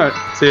 All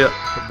right, see ya.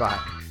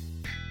 Goodbye.